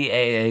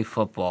 NCAA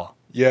football.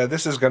 Yeah,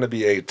 this is going to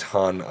be a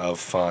ton of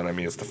fun. I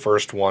mean, it's the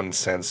first one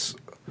since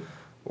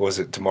Was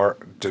it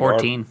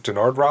 14.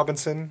 Denard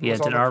Robinson? Yeah,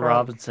 was on the Denard prop?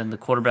 Robinson, the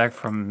quarterback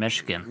from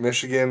Michigan.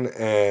 Michigan,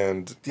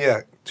 and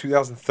yeah,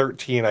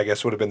 2013 I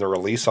guess would have been the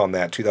release on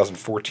that.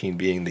 2014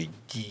 being the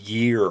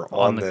year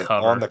on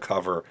the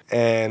cover,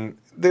 and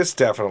this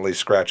definitely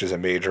scratches a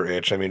major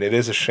itch. I mean, it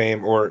is a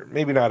shame, or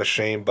maybe not a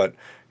shame, but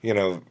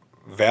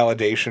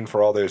validation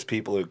for all those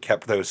people who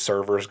kept those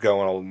servers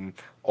going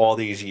all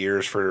these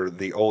years for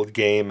the old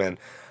game, and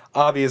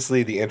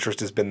obviously the interest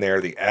has been there,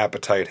 the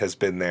appetite has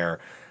been there.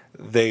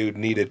 They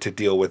needed to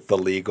deal with the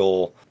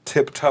legal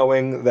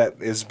tiptoeing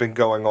that has been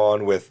going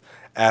on with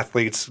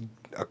athletes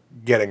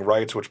getting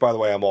rights, which, by the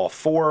way, I'm all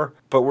for,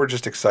 but we're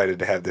just excited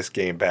to have this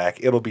game back.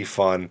 It'll be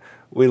fun.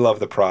 We love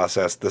the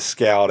process, the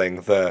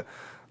scouting,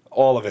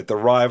 all of it, the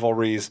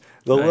rivalries,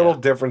 the little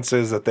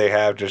differences that they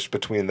have just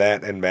between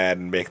that and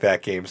Madden make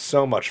that game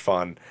so much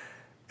fun,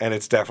 and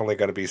it's definitely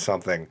going to be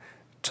something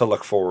to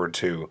look forward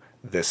to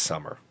this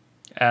summer.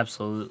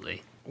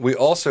 Absolutely. We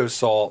also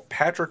saw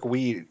Patrick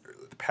Reed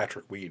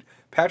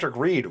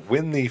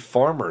win the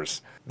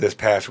Farmers this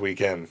past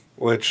weekend,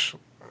 which,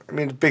 I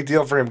mean, big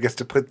deal for him. Gets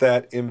to put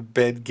that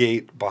embed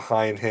gate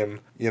behind him,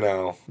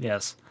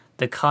 Yes.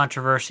 The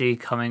controversy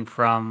coming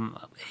from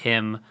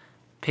him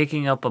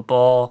picking up a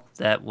ball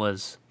that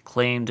was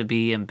claimed to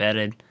be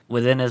embedded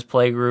within his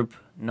play group.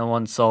 No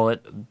one saw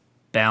it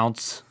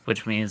bounce,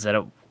 which means that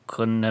it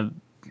couldn't have,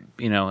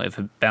 if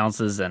it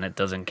bounces, then it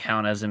doesn't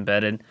count as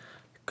embedded.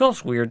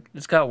 Golf's weird.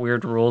 It's got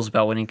weird rules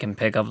about when he can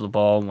pick up the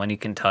ball and when he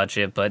can touch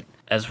it. But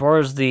as far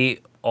as the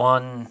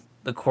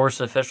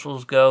on-the-course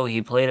officials go,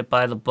 he played it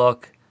by the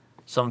book.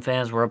 Some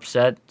fans were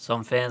upset.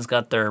 Some fans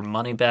got their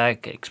money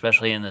back,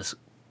 especially in this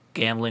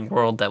gambling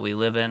world that we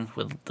live in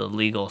with the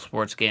legal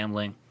sports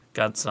gambling.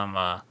 Got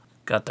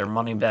their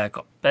money back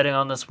betting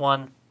on this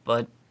one.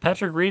 But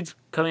Patrick Reed's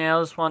coming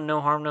out of this one,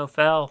 no harm, no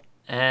foul,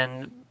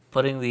 and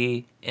putting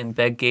the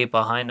embed gate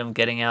behind him,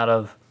 getting out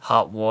of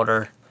hot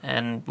water,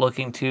 and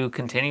looking to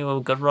continue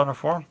a good run of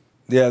form.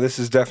 Yeah, this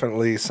is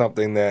definitely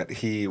something that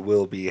he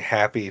will be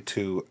happy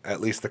to,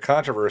 at least the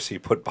controversy,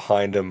 put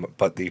behind him,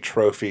 but the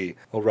trophy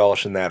will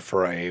relish in that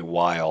for a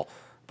while.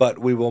 But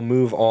we will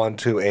move on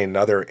to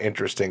another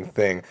interesting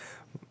thing.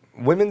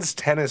 Women's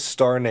tennis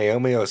star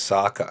Naomi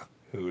Osaka,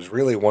 who's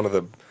really one of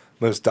the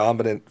most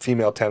dominant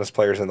female tennis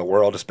players in the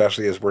world,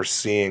 especially as we're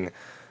seeing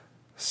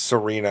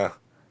Serena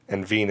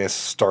and Venus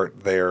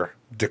start their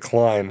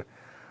decline.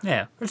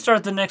 Yeah, or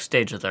start the next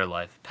stage of their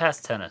life,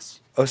 past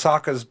tennis.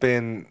 Osaka's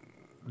been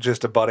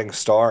just a budding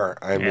star.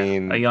 I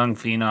mean, a young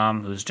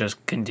phenom who's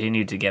just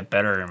continued to get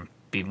better and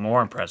be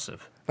more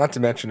impressive. Not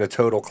to mention a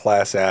total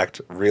class act,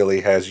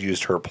 really has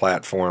used her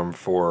platform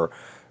for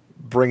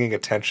bringing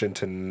attention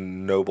to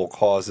noble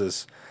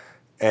causes.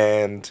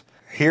 And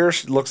here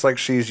it looks like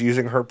she's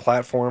using her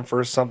platform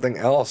for something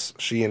else.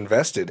 She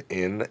invested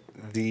in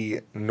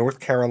the North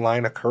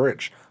Carolina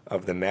Courage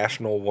of the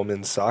National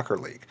Women's Soccer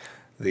League.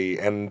 The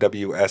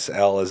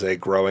NWSL is a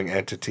growing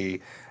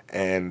entity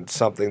and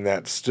something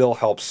that still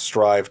helps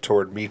strive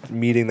toward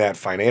meeting that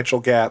financial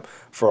gap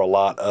for a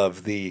lot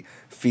of the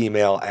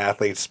female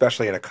athletes,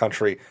 especially in a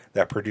country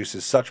that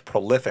produces such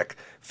prolific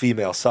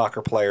female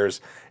soccer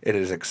players. It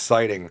is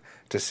exciting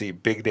to see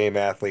big-name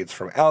athletes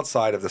from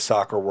outside of the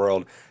soccer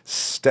world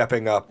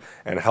stepping up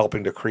and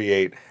helping to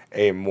create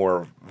a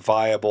more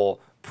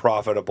viable,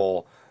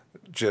 profitable,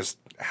 just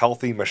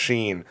healthy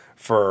machine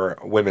for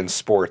women's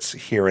sports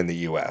here in the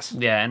U.S.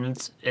 Yeah,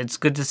 and it's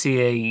good to see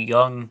a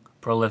young,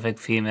 prolific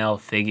female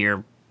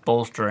figure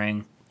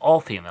bolstering all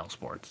female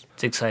sports.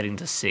 It's exciting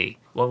to see.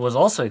 What was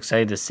also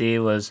exciting to see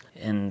was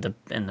in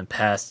the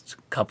past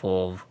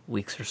couple of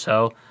weeks or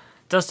so,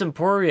 Dustin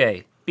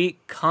Poirier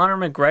beat Conor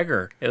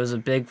McGregor. It was a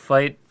big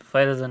fight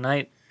of the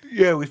night.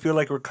 Yeah, we feel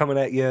like we're coming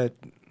at you a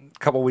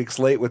couple weeks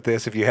late with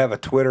this. If you have a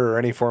Twitter or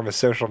any form of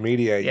social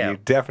media, you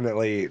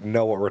definitely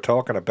know what we're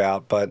talking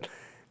about. But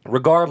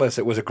regardless,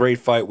 it was a great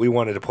fight. We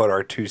wanted to put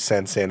our 2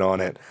 cents in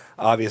on it.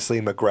 Obviously,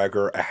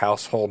 McGregor, a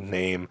household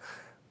name,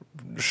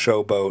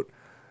 showboat,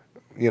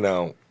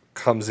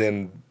 comes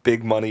in,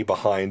 big money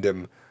behind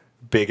him,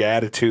 big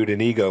attitude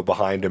and ego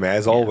behind him,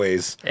 as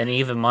always. An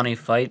even money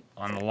fight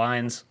on the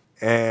lines.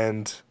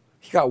 And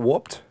he got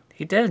whooped.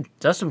 He did.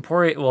 Dustin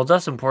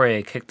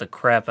Poirier kicked the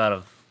crap out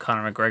of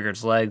Conor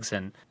McGregor's legs,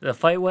 and the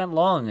fight went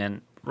long.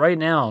 And right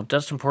now,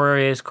 Dustin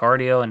Poirier's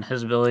cardio and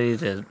his ability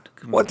to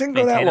it didn't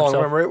go that long.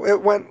 Remember,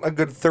 it went a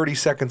good 30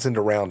 seconds into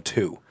round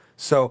 2.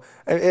 So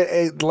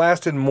it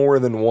lasted more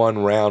than one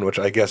round, which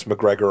I guess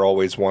McGregor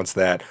always wants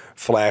that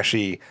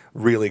flashy,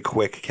 really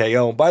quick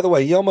KO. By the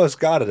way, he almost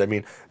got it. I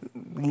mean,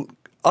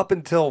 up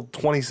until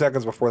 20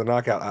 seconds before the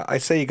knockout, I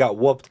say he got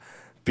whooped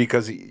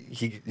because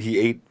he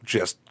ate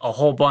just a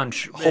whole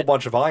bunch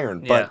of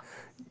iron. Yeah.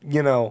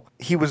 But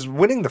he was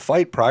winning the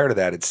fight prior to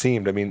that, it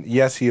seemed. I mean,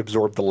 yes, he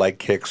absorbed the leg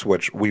kicks,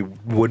 which we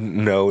wouldn't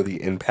know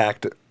the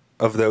impact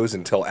of those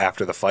until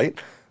after the fight.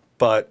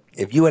 But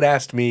if you had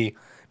asked me,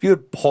 if you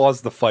had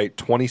paused the fight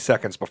 20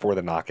 seconds before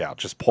the knockout,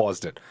 just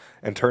paused it,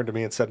 and turned to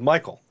me and said,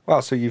 Michael, wow,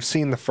 so you've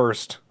seen the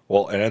first,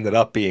 well, it ended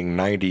up being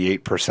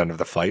 98% of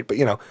the fight, but,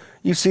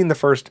 you've seen the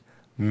first,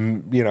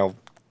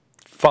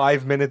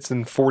 5 minutes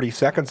and 40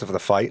 seconds of the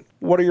fight.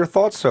 What are your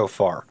thoughts so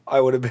far?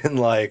 I would have been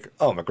like,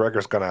 oh,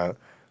 McGregor's going to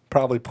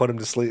probably put him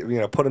to sleep,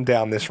 put him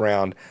down this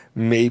round.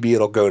 Maybe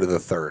it'll go to the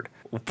third.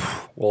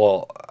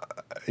 Well,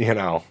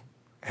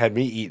 had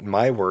me eating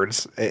my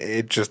words,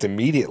 it just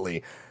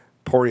immediately,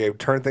 Poirier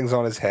turned things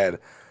on his head,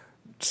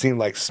 seemed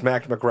like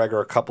smacked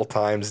McGregor a couple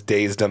times,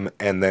 dazed him,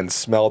 and then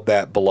smelled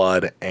that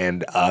blood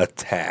and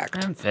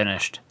attacked. And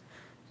finished.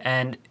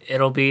 And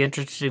it'll be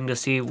interesting to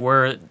see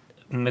where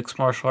mixed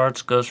martial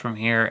arts goes from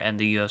here and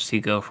the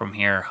UFC go from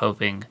here,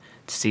 hoping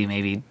to see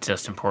maybe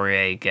Dustin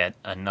Poirier get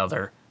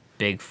another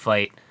big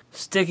fight.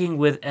 Sticking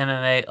with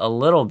MMA a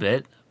little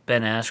bit,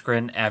 Ben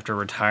Askren, after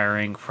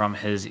retiring from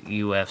his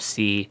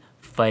UFC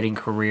fighting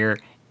career,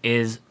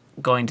 is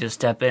going to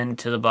step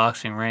into the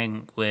boxing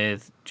ring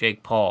with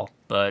Jake Paul.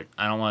 But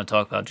I don't want to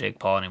talk about Jake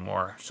Paul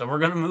anymore. So we're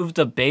going to move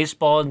to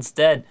baseball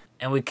instead.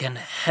 And we can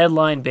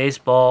headline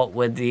baseball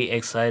with the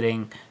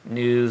exciting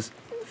news.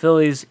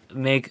 Phillies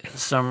make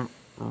some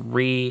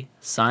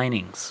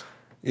re-signings.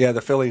 Yeah,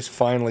 the Phillies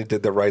finally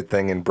did the right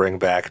thing and bring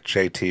back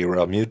JT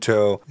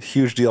Realmuto.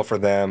 Huge deal for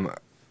them.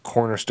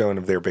 Cornerstone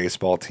of their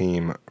baseball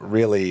team.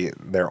 Really,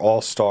 their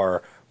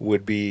all-star.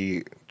 Would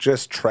be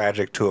just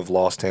tragic to have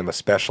lost him,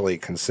 especially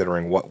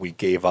considering what we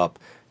gave up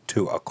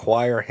to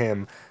acquire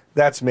him.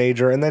 That's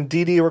major. And then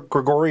Didi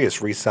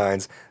Gregorius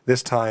re-signs,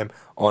 this time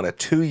on a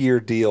 2-year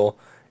deal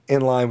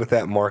in line with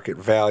that market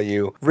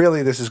value.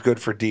 Really, this is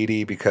good for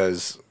Didi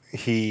because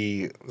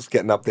he was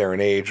getting up there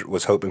in age,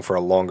 was hoping for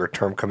a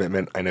longer-term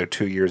commitment. I know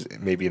 2 years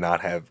maybe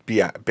not have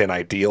been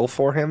ideal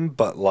for him,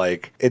 but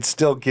it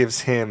still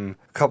gives him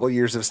a couple of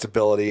years of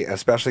stability,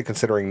 especially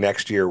considering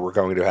next year we're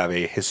going to have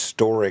a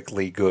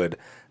historically good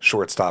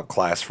shortstop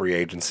class free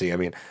agency. I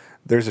mean,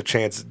 there's a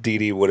chance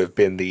Didi would have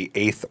been the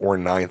 8th or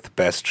 9th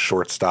best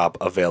shortstop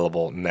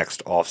available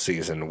next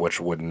offseason, which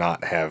would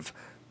not have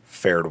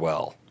fared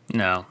well.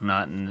 No,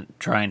 not in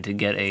trying to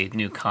get a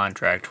new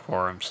contract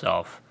for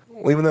himself.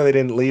 Even though they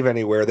didn't leave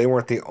anywhere, they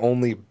weren't the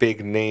only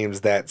big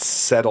names that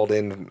settled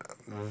in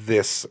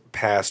this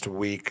past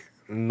week.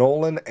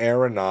 Nolan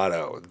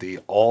Arenado, the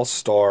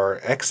all-star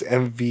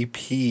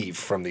ex-MVP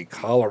from the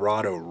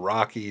Colorado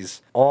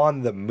Rockies,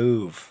 on the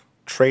move,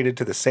 traded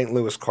to the St.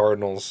 Louis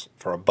Cardinals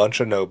for a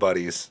bunch of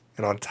nobodies.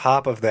 And on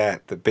top of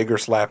that, the bigger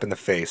slap in the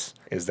face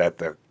is that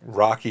the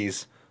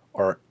Rockies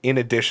are, in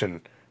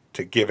addition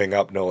to giving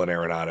up Nolan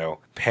Arenado,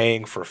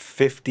 paying for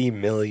 $50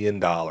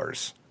 million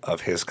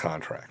of his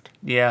contract.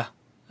 Yeah.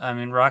 I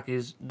mean,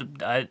 Rockies,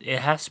 it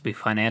has to be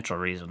financial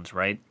reasons,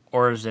 right?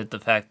 Or is it the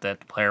fact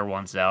that the player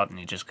wants out and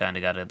you just kind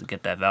of got to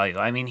get that value?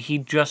 I mean, he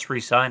just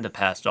re-signed the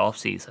past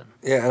offseason.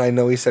 Yeah, and I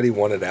know he said he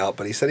wanted out,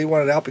 but he said he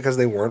wanted out because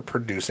they weren't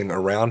producing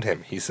around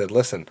him. He said,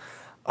 listen,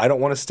 I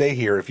don't want to stay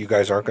here if you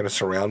guys aren't going to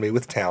surround me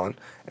with talent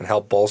and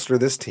help bolster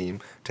this team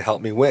to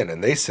help me win.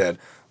 And they said,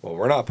 well,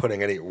 we're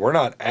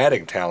not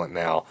adding talent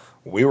now.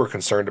 We were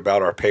concerned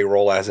about our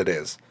payroll as it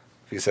is.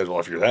 He said, well,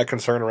 if you're that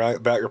concerned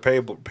about your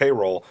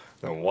payroll,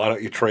 then why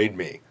don't you trade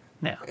me?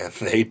 Yeah. And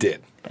they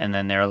did. And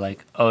then they're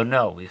like, oh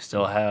no, we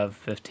still have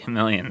 $50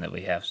 million that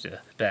we have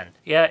to spend.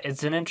 Yeah,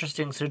 it's an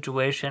interesting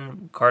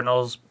situation.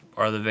 Cardinals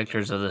are the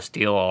victors of this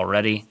deal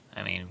already.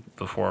 I mean,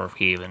 before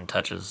he even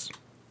touches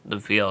the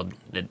field,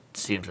 it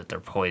seems that they're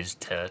poised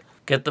to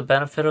get the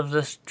benefit of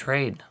this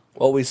trade.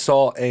 Well, we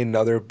saw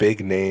another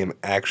big name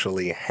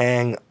actually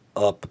hang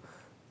up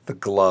the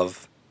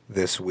glove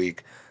this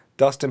week.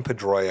 Dustin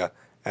Pedroia,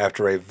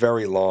 after a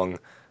very long,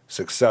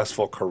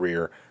 successful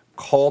career,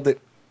 called it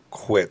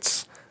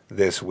quits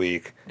this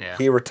week. Yeah.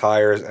 He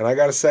retires, and I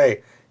got to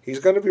say, he's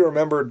going to be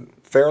remembered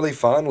fairly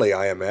fondly,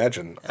 I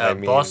imagine.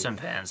 Boston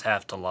fans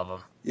have to love him.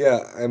 Yeah,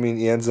 I mean,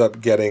 he ends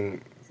up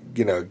getting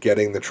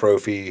the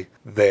trophy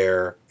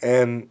there.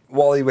 And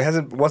while he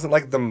wasn't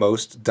like the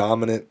most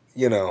dominant,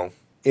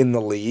 in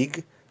the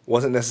league,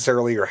 wasn't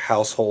necessarily your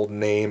household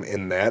name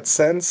in that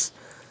sense,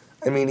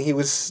 I mean, he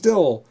was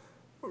still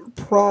a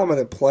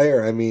prominent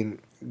player. I mean,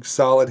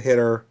 solid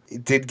hitter. He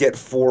did get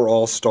 4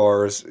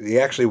 All-Stars. He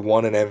actually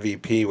won an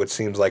MVP, which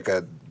seems like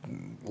a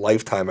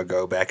lifetime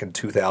ago, back in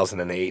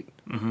 2008.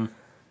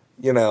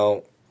 Mm-hmm.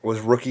 Was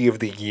Rookie of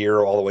the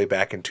Year all the way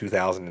back in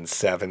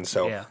 2007.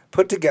 So yeah.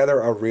 Put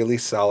together a really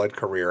solid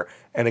career.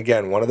 And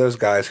again, one of those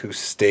guys who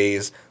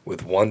stays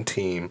with one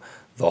team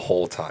the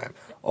whole time.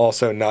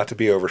 Also, not to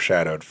be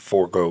overshadowed,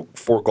 4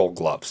 Gold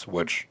Gloves,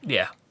 which...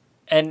 Yeah.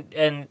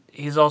 And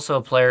he's also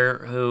a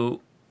player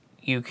who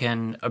you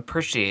can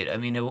appreciate. I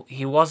mean,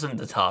 he wasn't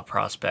the top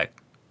prospect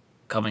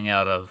coming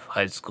out of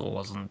high school,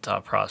 wasn't the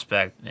top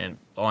prospect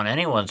on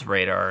anyone's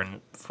radar,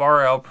 and far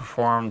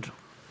outperformed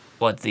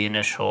what the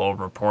initial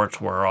reports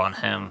were on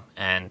him.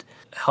 And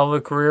hell of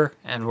a career,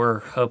 and we're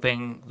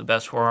hoping the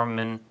best for him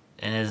in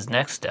his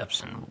next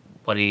steps and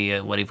what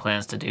he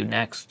plans to do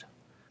next.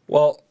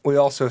 Well, we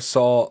also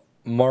saw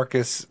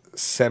Marcus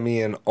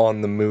Semien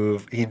on the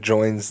move. He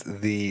joins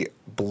the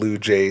Blue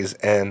Jays,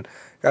 and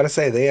got to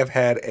say, they have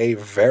had a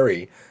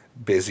very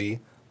busy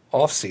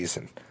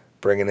offseason,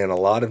 bringing in a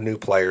lot of new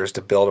players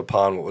to build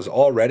upon what was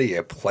already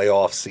a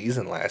playoff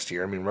season last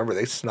year. I mean, remember,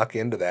 they snuck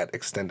into that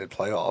extended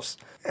playoffs.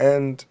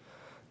 And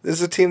This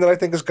is a team that I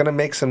think is going to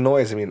make some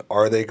noise. I mean,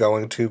 are they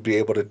going to be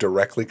able to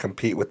directly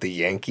compete with the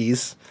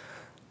Yankees?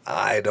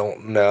 I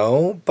don't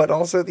know. But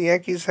also the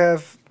Yankees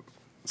have,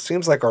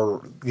 seems like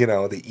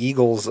the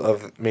Eagles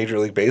of Major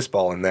League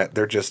Baseball in that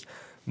they're just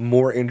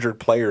more injured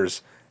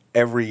players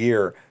every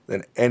year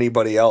than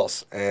anybody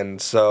else. And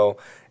so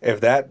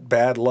if that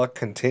bad luck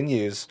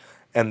continues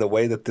and the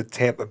way that the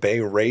Tampa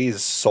Bay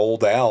Rays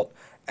sold out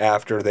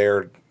after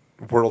their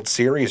World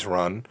Series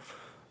run,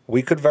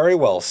 we could very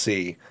well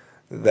see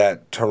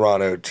that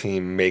Toronto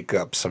team make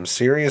up some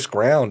serious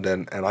ground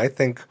and I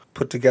think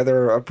put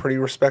together a pretty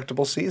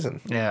respectable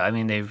season. Yeah, I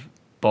mean, they've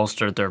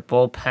bolstered their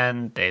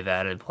bullpen. They've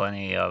added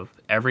plenty of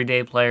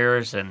everyday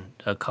players and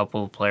a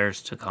couple of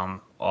players to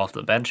come off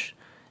the bench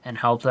and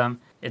help them.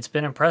 It's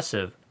been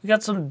impressive. We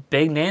got some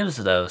big names,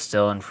 though,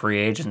 still in free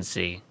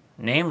agency,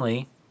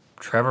 namely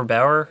Trevor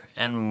Bauer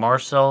and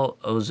Marcell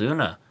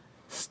Ozuna.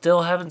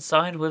 Still haven't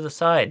signed with a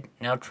side.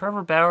 Now,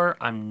 Trevor Bauer,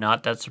 I'm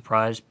not that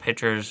surprised.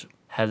 Pitchers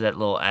have that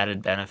little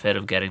added benefit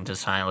of getting to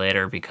sign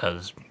later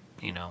because,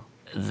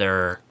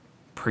 their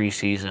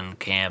preseason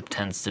camp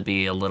tends to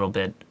be a little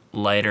bit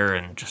lighter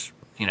and just,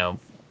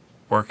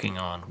 working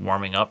on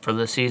warming up for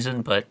the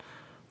season. But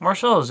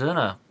Marcell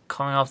Ozuna,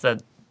 coming off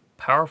that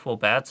powerful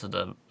bats of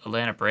the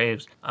Atlanta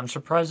Braves, I'm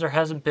surprised there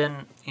hasn't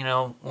been,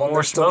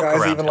 more still smoke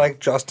guys around even him. like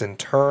Justin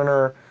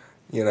Turner,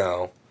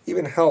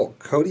 even hell,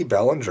 Cody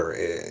Bellinger,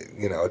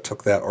 it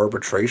took that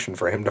arbitration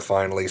for him to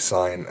finally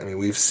sign. I mean,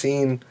 we've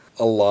seen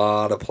a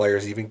lot of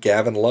players, even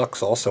Gavin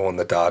Lux, also on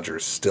the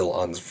Dodgers,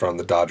 from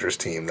the Dodgers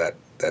team, that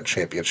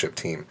championship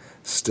team,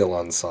 still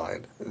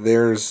unsigned.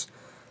 There's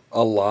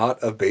a lot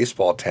of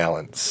baseball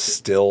talent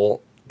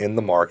still in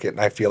the market,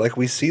 and I feel like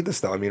we see this,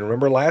 though. I mean,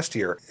 remember last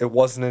year, it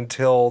wasn't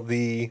until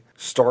the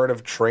start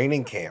of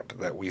training camp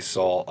that we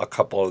saw a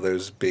couple of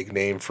those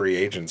big-name free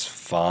agents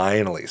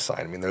finally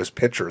sign. I mean, those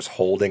pitchers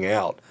holding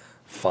out,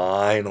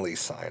 finally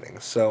signing.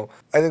 So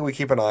I think we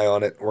keep an eye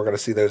on it. We're going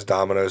to see those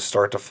dominoes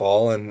start to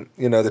fall, and,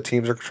 the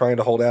teams are trying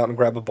to hold out and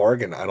grab a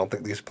bargain. I don't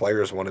think these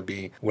players want to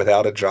be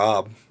without a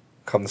job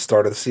come the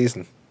start of the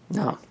season.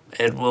 No.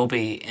 It will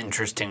be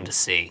interesting to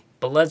see.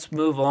 But let's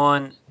move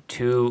on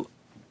to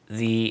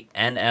the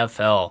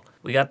NFL.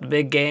 We got the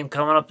big game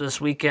coming up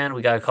this weekend.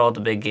 We got to call it the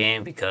big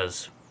game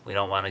because we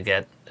don't want to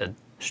get a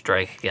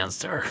strike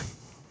against our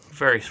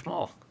very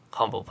small,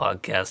 humble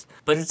podcast.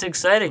 But it's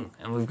exciting,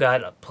 and we've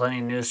got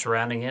plenty of news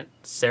surrounding it.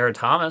 Sarah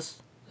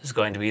Thomas is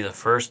going to be the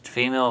first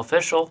female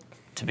official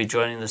to be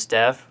joining the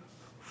staff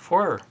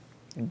for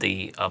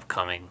the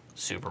upcoming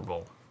Super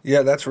Bowl.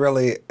 Yeah, that's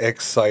really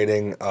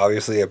exciting.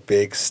 Obviously, a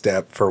big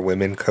step for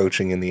women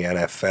coaching in the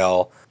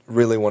NFL.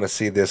 Really want to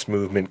see this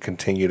movement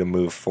continue to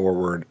move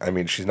forward. I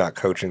mean, she's not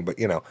coaching, but,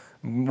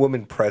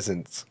 women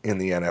presence in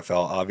the NFL.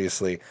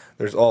 Obviously,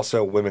 there's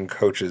also women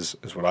coaches,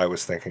 is what I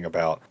was thinking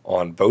about,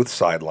 on both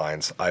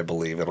sidelines. I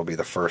believe it'll be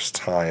the first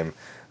time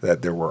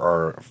that there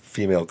are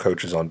female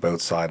coaches on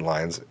both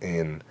sidelines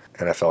in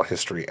NFL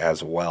history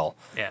as well.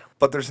 Yeah.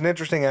 But there's an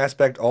interesting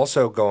aspect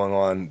also going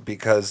on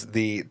because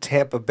the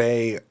Tampa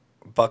Bay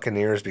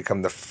Buccaneers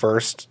become the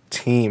first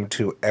team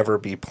to ever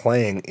be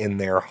playing in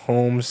their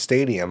home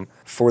stadium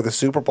for the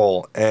Super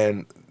Bowl.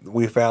 And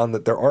we found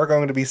that there are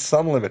going to be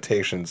some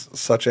limitations,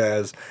 such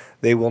as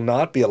they will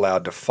not be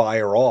allowed to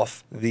fire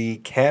off the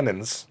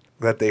cannons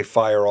that they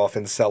fire off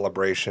in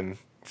celebration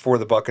for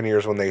the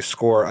Buccaneers when they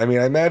score. I mean,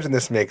 I imagine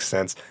this makes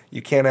sense.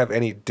 You can't have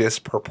any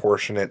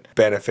disproportionate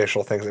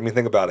beneficial things. I mean,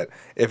 think about it.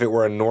 If it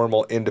were a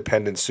normal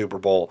independent Super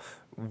Bowl,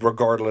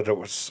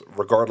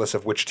 regardless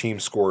of which team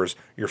scores,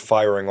 you're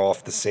firing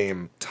off the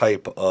same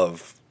type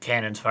of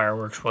Cannons,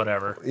 fireworks,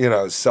 whatever.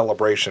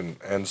 Celebration.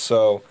 And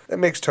so it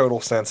makes total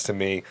sense to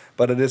me.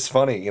 But it is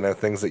funny,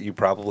 things that you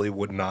probably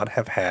would not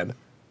have had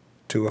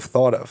to have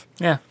thought of.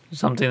 Yeah,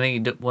 something that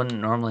you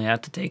wouldn't normally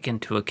have to take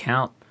into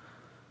account.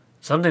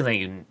 Something that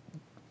you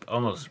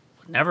almost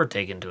never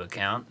take into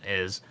account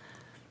is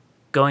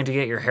going to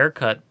get your hair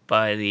cut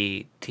by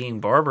the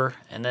team barber,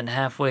 and then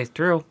halfway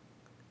through,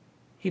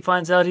 he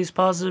finds out he's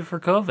positive for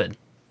COVID.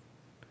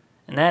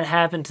 And that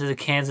happened to the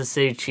Kansas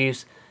City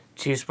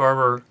Chiefs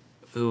barber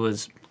who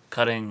was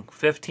cutting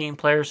 15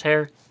 players'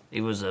 hair. He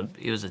was a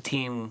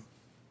team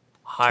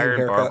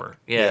hired barber.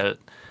 Yeah.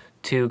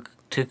 To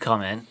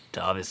come in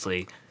to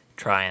obviously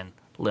try and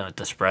limit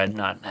the spread,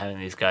 not having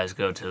these guys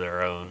go to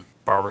their own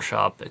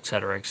barbershop, et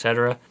cetera, et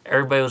cetera.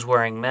 Everybody was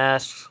wearing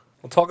masks.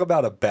 We'll talk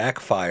about a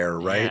backfire,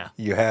 right?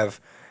 Yeah.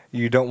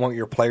 You don't want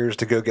your players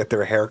to go get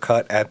their hair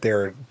cut at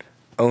their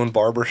own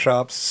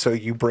barbershops, so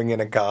you bring in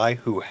a guy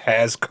who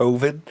has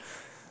COVID.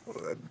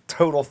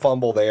 Total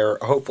fumble there.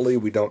 Hopefully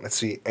we don't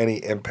see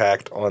any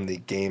impact on the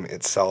game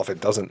itself.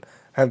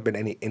 Haven't been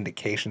any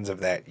indications of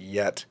that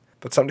yet,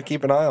 but something to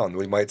keep an eye on.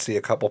 We might see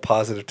a couple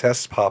positive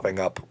tests popping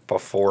up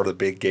before the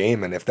big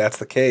game, and if that's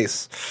the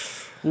case,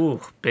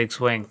 big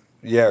swing.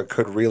 Yeah, it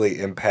could really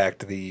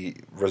impact the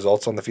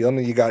results on the field.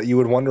 And you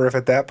would wonder if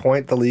at that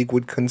point the league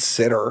would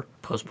consider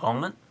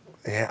postponement.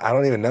 Yeah, I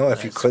don't even know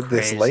if you could crazy.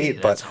 This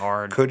late, That's but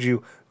hard. Could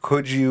you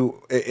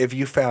if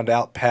you found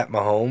out Pat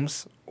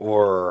Mahomes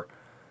or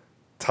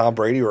Tom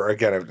Brady or,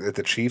 again, at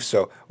the Chiefs.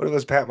 So what if it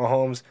was Pat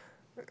Mahomes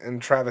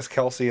and Travis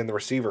Kelce in the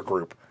receiver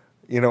group?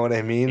 You know what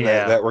I mean?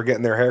 Yeah. That were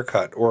getting their hair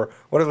cut. Or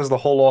what if it was the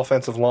whole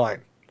offensive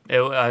line?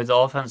 The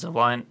offensive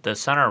line, the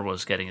center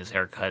was getting his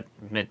hair cut.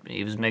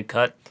 He was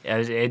mid-cut.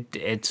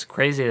 It's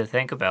crazy to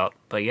think about.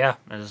 But yeah,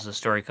 there's a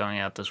story coming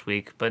out this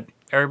week. But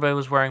everybody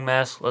was wearing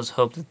masks. Let's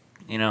hope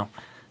that,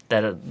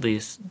 that at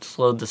least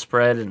slowed the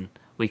spread and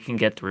we can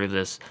get through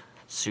this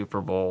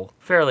Super Bowl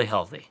fairly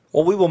healthy.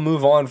 Well, we will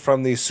move on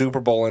from the Super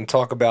Bowl and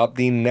talk about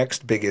the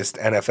next biggest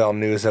NFL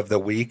news of the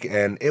week,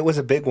 and it was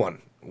a big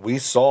one. We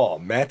saw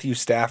Matthew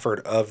Stafford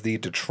of the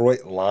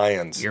Detroit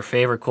Lions. Your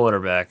favorite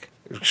quarterback.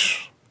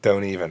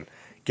 Don't even.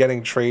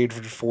 Getting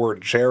traded for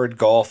Jared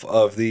Goff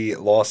of the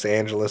Los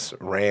Angeles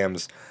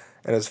Rams.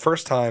 And it's the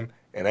first time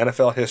in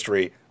NFL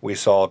history we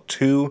saw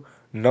 2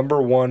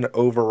 number 1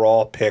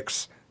 overall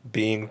picks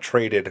being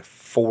traded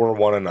for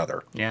one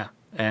another. Yeah.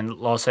 And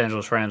Los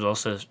Angeles Rams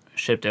also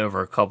shipped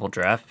over a couple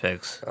draft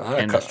picks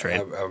in this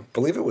trade. I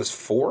believe it was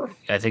 4.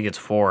 I think it's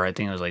 4. I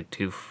think it was like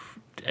 2.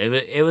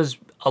 It was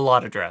a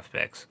lot of draft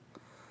picks.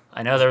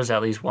 I know there was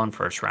at least 1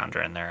 first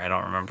rounder in there. I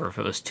don't remember if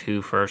it was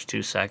 2 first,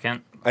 2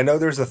 second. I know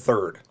there's a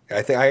third. I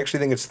actually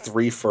think it's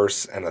 3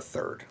 firsts and a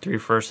third. 3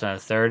 firsts and a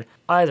third.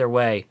 Either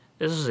way,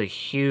 this is a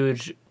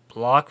huge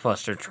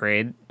blockbuster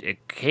trade.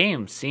 It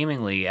came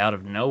seemingly out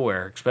of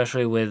nowhere,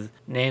 especially with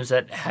names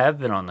that have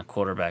been on the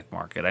quarterback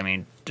market. I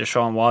mean,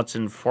 Deshaun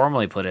Watson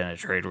formally put in a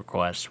trade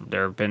request.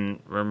 There have been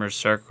rumors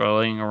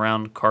circling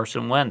around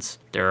Carson Wentz.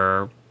 There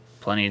are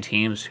plenty of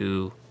teams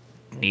who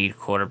need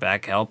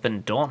quarterback help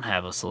and don't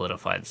have a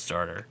solidified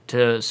starter.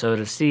 So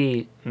to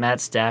see Matt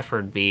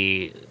Stafford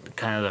be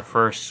kind of the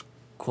first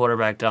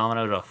quarterback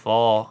domino to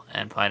fall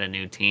and find a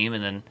new team,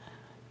 and then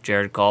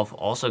Jared Goff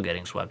also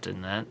getting swept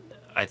in that,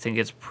 I think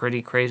it's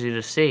pretty crazy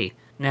to see.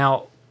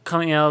 Now,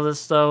 coming out of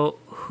this, though,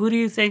 who do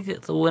you think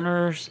the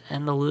winners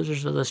and the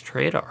losers of this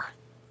trade are?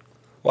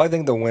 Well, I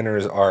think the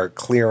winners are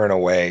clearing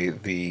away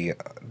the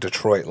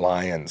Detroit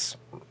Lions,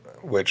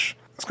 which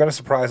it's going to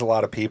surprise a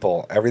lot of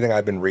people. Everything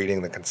I've been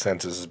reading, the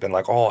consensus has been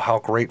like, oh, how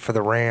great for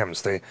the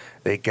Rams.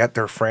 They get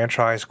their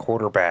franchise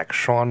quarterback.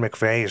 Sean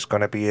McVay is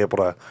going to be able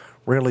to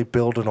really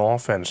build an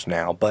offense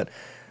now. But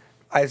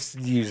I've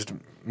used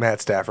Matt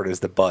Stafford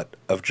as the butt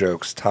of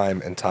jokes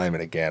time and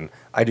again.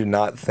 I do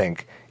not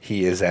think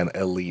he is an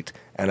elite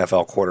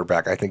NFL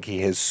quarterback. I think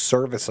he is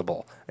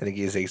serviceable. I think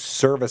he is a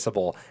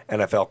serviceable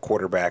NFL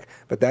quarterback.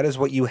 But that is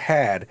what you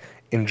had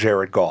in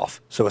Jared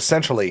Goff. So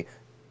essentially,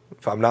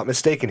 if I'm not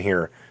mistaken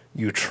here,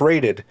 you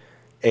traded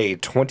a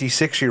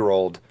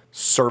 26-year-old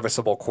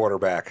serviceable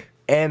quarterback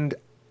and,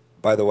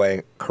 by the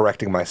way,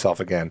 correcting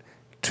myself again,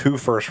 2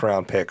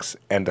 first-round picks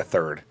and a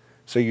third.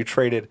 So you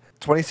traded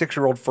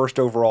 26-year-old first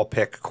overall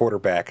pick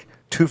quarterback,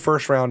 2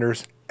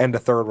 first-rounders, and a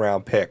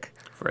third-round pick.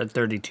 For a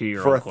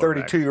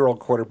 32-year-old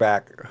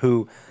quarterback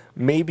who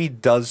maybe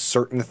does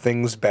certain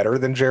things better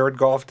than Jared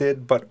Goff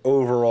did, but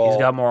overall... He's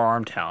got more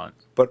arm talent.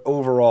 But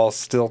overall,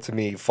 still to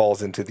me,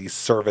 falls into the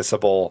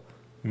serviceable,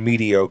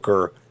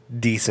 mediocre,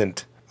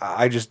 decent.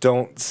 I just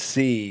don't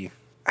see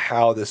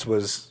how this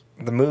was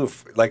the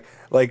move.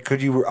 Like,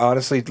 could you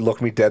honestly look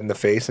me dead in the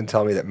face and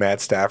tell me that Matt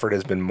Stafford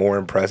has been more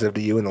impressive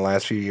to you in the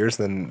last few years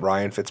than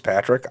Ryan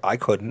Fitzpatrick? I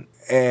couldn't.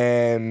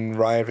 And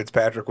Ryan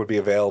Fitzpatrick would be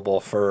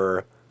available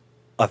for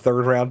a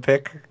third-round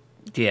pick?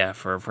 Yeah,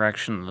 for a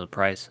fraction of the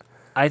price.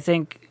 I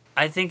think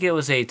it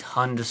was a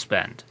ton to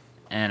spend,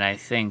 and I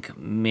think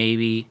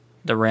maybe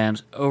the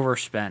Rams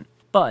overspent.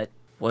 But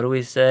what do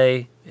we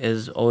say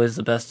is always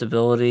the best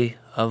ability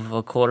of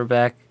a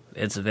quarterback?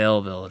 It's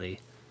availability.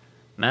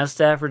 Matt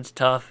Stafford's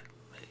tough.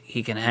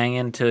 He can hang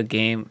into a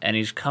game, and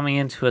he's coming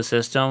into a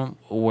system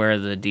where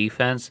the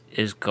defense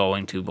is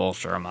going to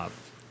bolster him up.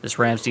 This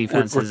Rams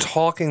defense We're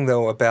talking,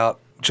 though, about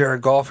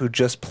Jared Goff, who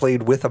just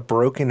played with a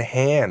broken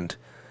hand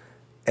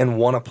and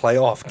won a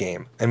playoff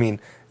game. I mean,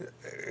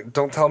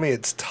 don't tell me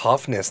it's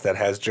toughness that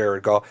has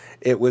Jared Goff.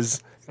 It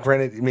was,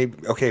 granted, maybe,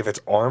 okay, if it's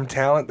arm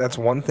talent, that's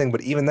one thing,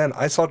 but even then,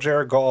 I saw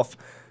Jared Goff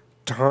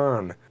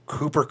turn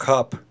Cooper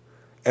Kupp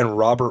and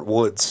Robert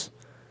Woods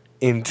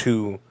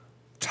into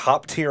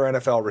top-tier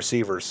NFL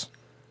receivers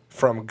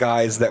from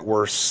guys that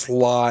were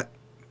slot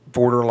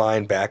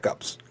borderline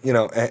backups.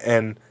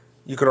 And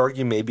you could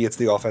argue maybe it's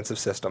the offensive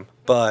system,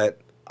 but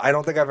I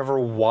don't think I've ever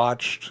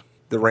watched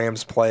the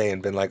Rams play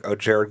and been like, oh,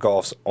 Jared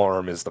Goff's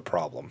arm is the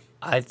problem.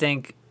 I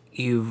think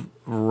you've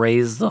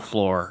raised the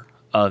floor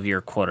of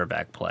your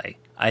quarterback play.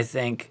 I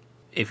think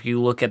if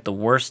you look at the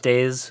worst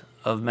days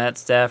of Matt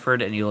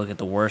Stafford and you look at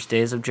the worst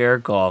days of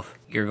Jared Goff,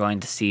 you're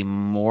going to see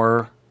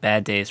more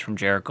bad days from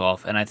Jared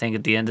Goff. And I think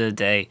at the end of the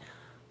day,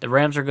 the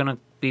Rams are going to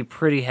be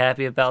pretty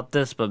happy about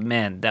this, but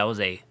man, that was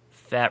a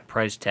fat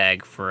price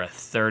tag for a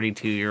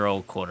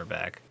 32-year-old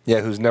quarterback.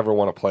 Yeah, who's never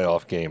won a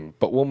playoff game.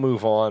 But we'll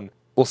move on.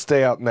 We'll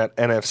stay out in that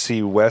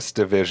NFC West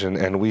division,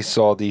 and we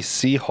saw the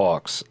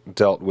Seahawks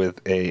dealt with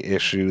a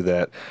issue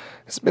that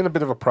has been a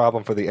bit of a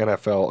problem for the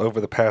NFL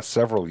over the past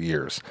several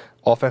years.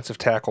 Offensive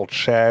tackle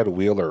Chad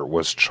Wheeler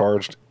was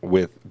charged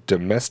with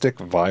domestic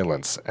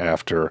violence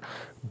after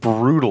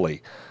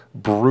brutally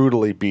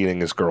brutally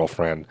beating his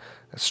girlfriend,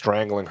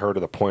 strangling her to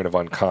the point of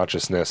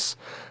unconsciousness,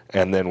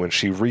 and then when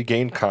she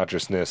regained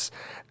consciousness,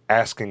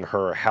 asking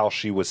her how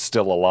she was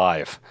still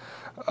alive.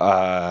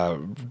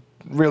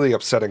 Really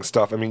upsetting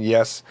stuff. I mean,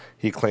 yes,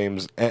 he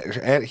claims,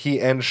 and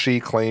he and she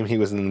claim he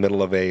was in the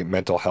middle of a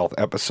mental health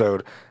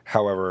episode.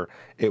 However,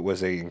 it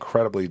was an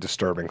incredibly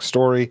disturbing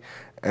story,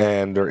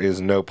 and there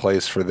is no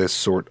place for this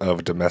sort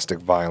of domestic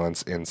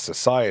violence in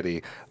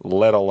society,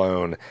 let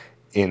alone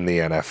in the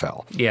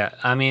NFL. Yeah,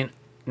 I mean,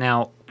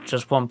 now,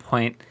 just one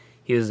point.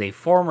 He was a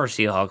former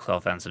Seahawks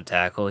offensive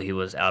tackle. He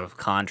was out of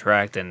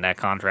contract, and that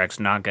contract's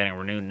not getting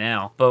renewed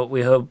now. But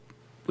we hope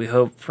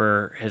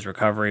for his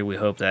recovery. We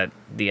hope that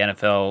the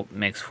NFL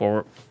makes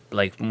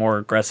more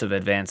aggressive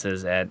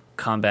advances at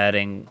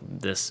combating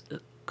this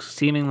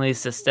seemingly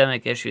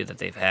systemic issue that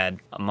they've had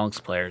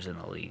amongst players in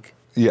the league.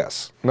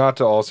 Yes, not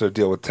to also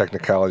deal with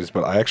technicalities,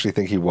 but I actually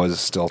think he was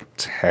still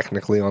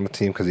technically on the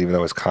team because even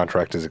though his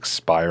contract is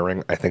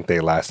expiring, I think they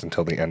last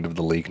until the end of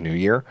the league new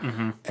year.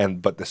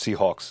 But the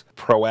Seahawks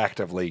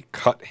proactively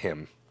cut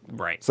him.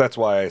 Right. So that's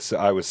why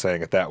I was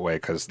saying it that way,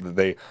 because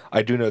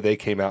I do know they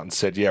came out and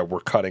said, yeah, we're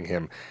cutting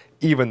him,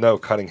 even though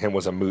cutting him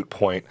was a moot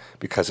point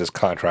because his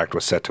contract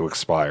was set to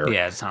expire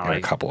it's not in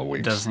a couple of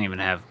weeks. It doesn't even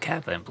have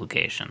cap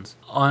implications.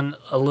 On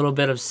a little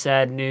bit of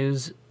sad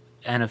news,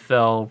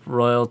 NFL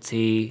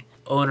royalty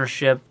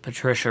ownership,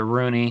 Patricia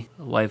Rooney,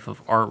 the wife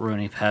of Art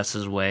Rooney,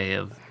 passes away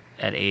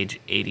at age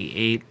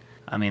 88.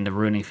 I mean, the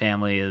Rooney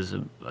family is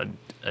an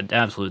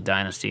absolute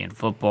dynasty in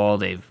football.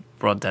 They've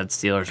brought that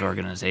Steelers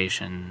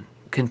organization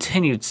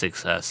continued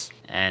success,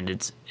 and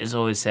it's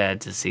always sad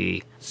to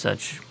see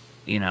such,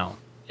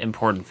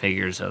 important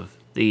figures of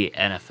the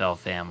NFL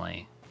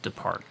family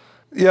depart.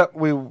 Yep,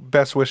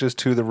 best wishes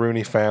to the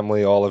Rooney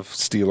family, all of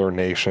Steeler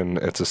Nation.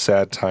 It's a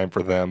sad time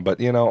for them, but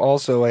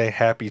also a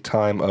happy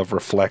time of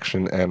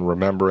reflection and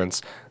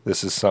remembrance.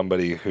 This is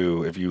somebody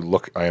who, if you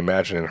look, I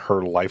imagine in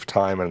her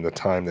lifetime and the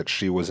time that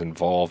she was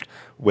involved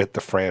with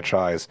the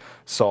franchise,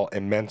 saw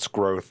immense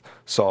growth,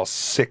 saw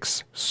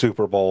 6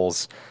 Super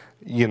Bowls,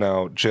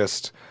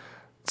 just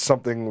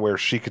something where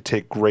she could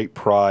take great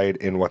pride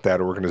in what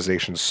that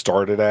organization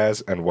started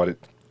as and what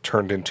it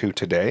turned into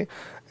today.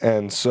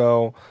 And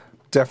so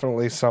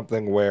definitely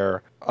something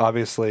where,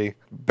 obviously,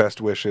 best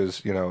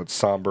wishes, it's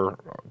somber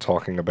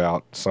talking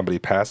about somebody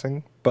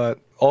passing, but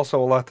also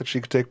a lot that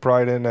she could take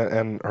pride in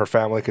and her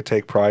family could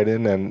take pride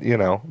in. And,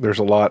 there's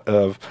a lot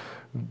of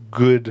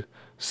good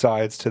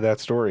sides to that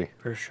story.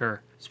 For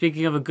sure.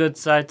 Speaking of a good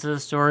side to the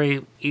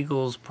story,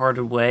 Eagles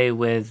parted way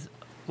with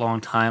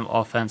longtime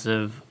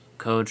offensive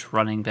coach,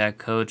 running back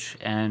coach,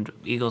 and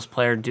Eagles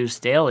player Deuce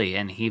Staley,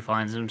 and he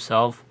finds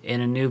himself in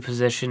a new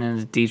position in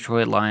the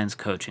Detroit Lions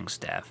coaching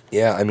staff.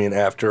 Yeah, I mean,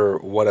 after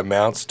what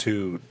amounts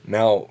to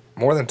now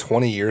more than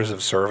 20 years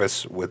of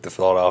service with the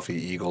Philadelphia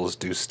Eagles,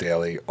 Deuce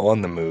Staley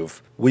on the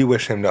move. We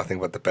wish him nothing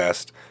but the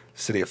best.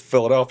 City of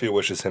Philadelphia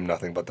wishes him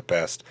nothing but the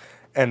best.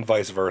 And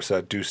vice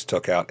versa. Deuce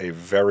took out a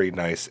very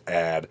nice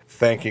ad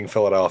thanking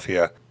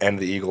Philadelphia and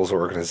the Eagles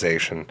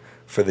organization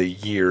for the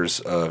years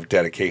of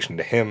dedication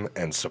to him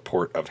and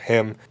support of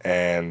him.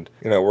 And,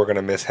 we're going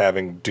to miss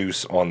having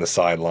Deuce on the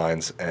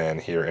sidelines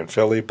and here in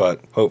Philly,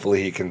 but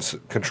hopefully he can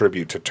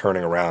contribute to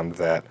turning around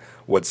that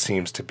what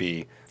seems to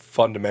be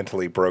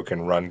fundamentally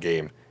broken run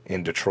game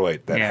in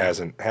Detroit that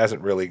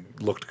hasn't really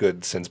looked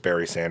good since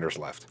Barry Sanders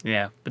left.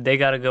 Yeah, but they've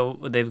got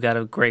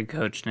a great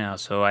coach now,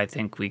 so I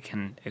think we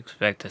can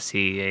expect to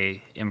see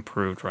a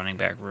improved running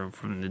back room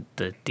from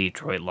the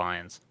Detroit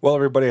Lions. Well,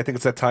 everybody, I think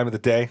it's that time of the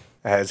day.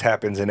 As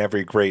happens in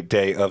every great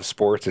day of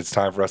sports, it's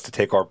time for us to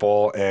take our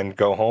ball and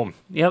go home.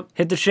 Yep,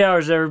 hit the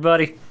showers,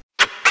 everybody.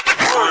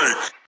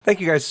 Thank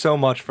you guys so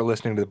much for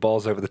listening to the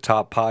Balls Over the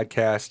Top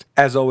podcast.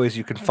 As always,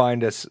 you can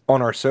find us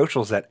on our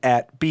socials at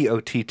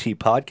BOTT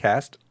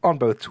Podcast on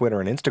both Twitter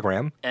and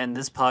Instagram. And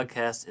this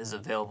podcast is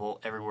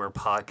available everywhere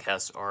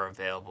podcasts are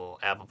available.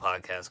 Apple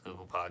Podcasts,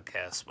 Google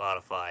Podcasts,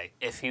 Spotify.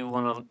 If you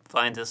want to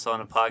find us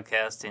on a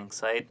podcasting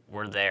site,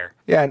 we're there.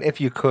 Yeah, and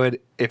if you could,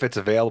 if it's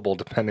available,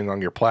 depending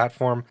on your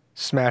platform,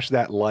 smash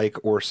that like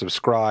or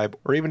subscribe,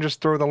 or even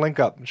just throw the link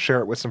up and share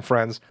it with some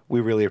friends.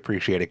 We really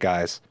appreciate it,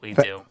 guys. We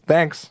do.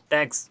 Thanks.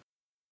 Thanks.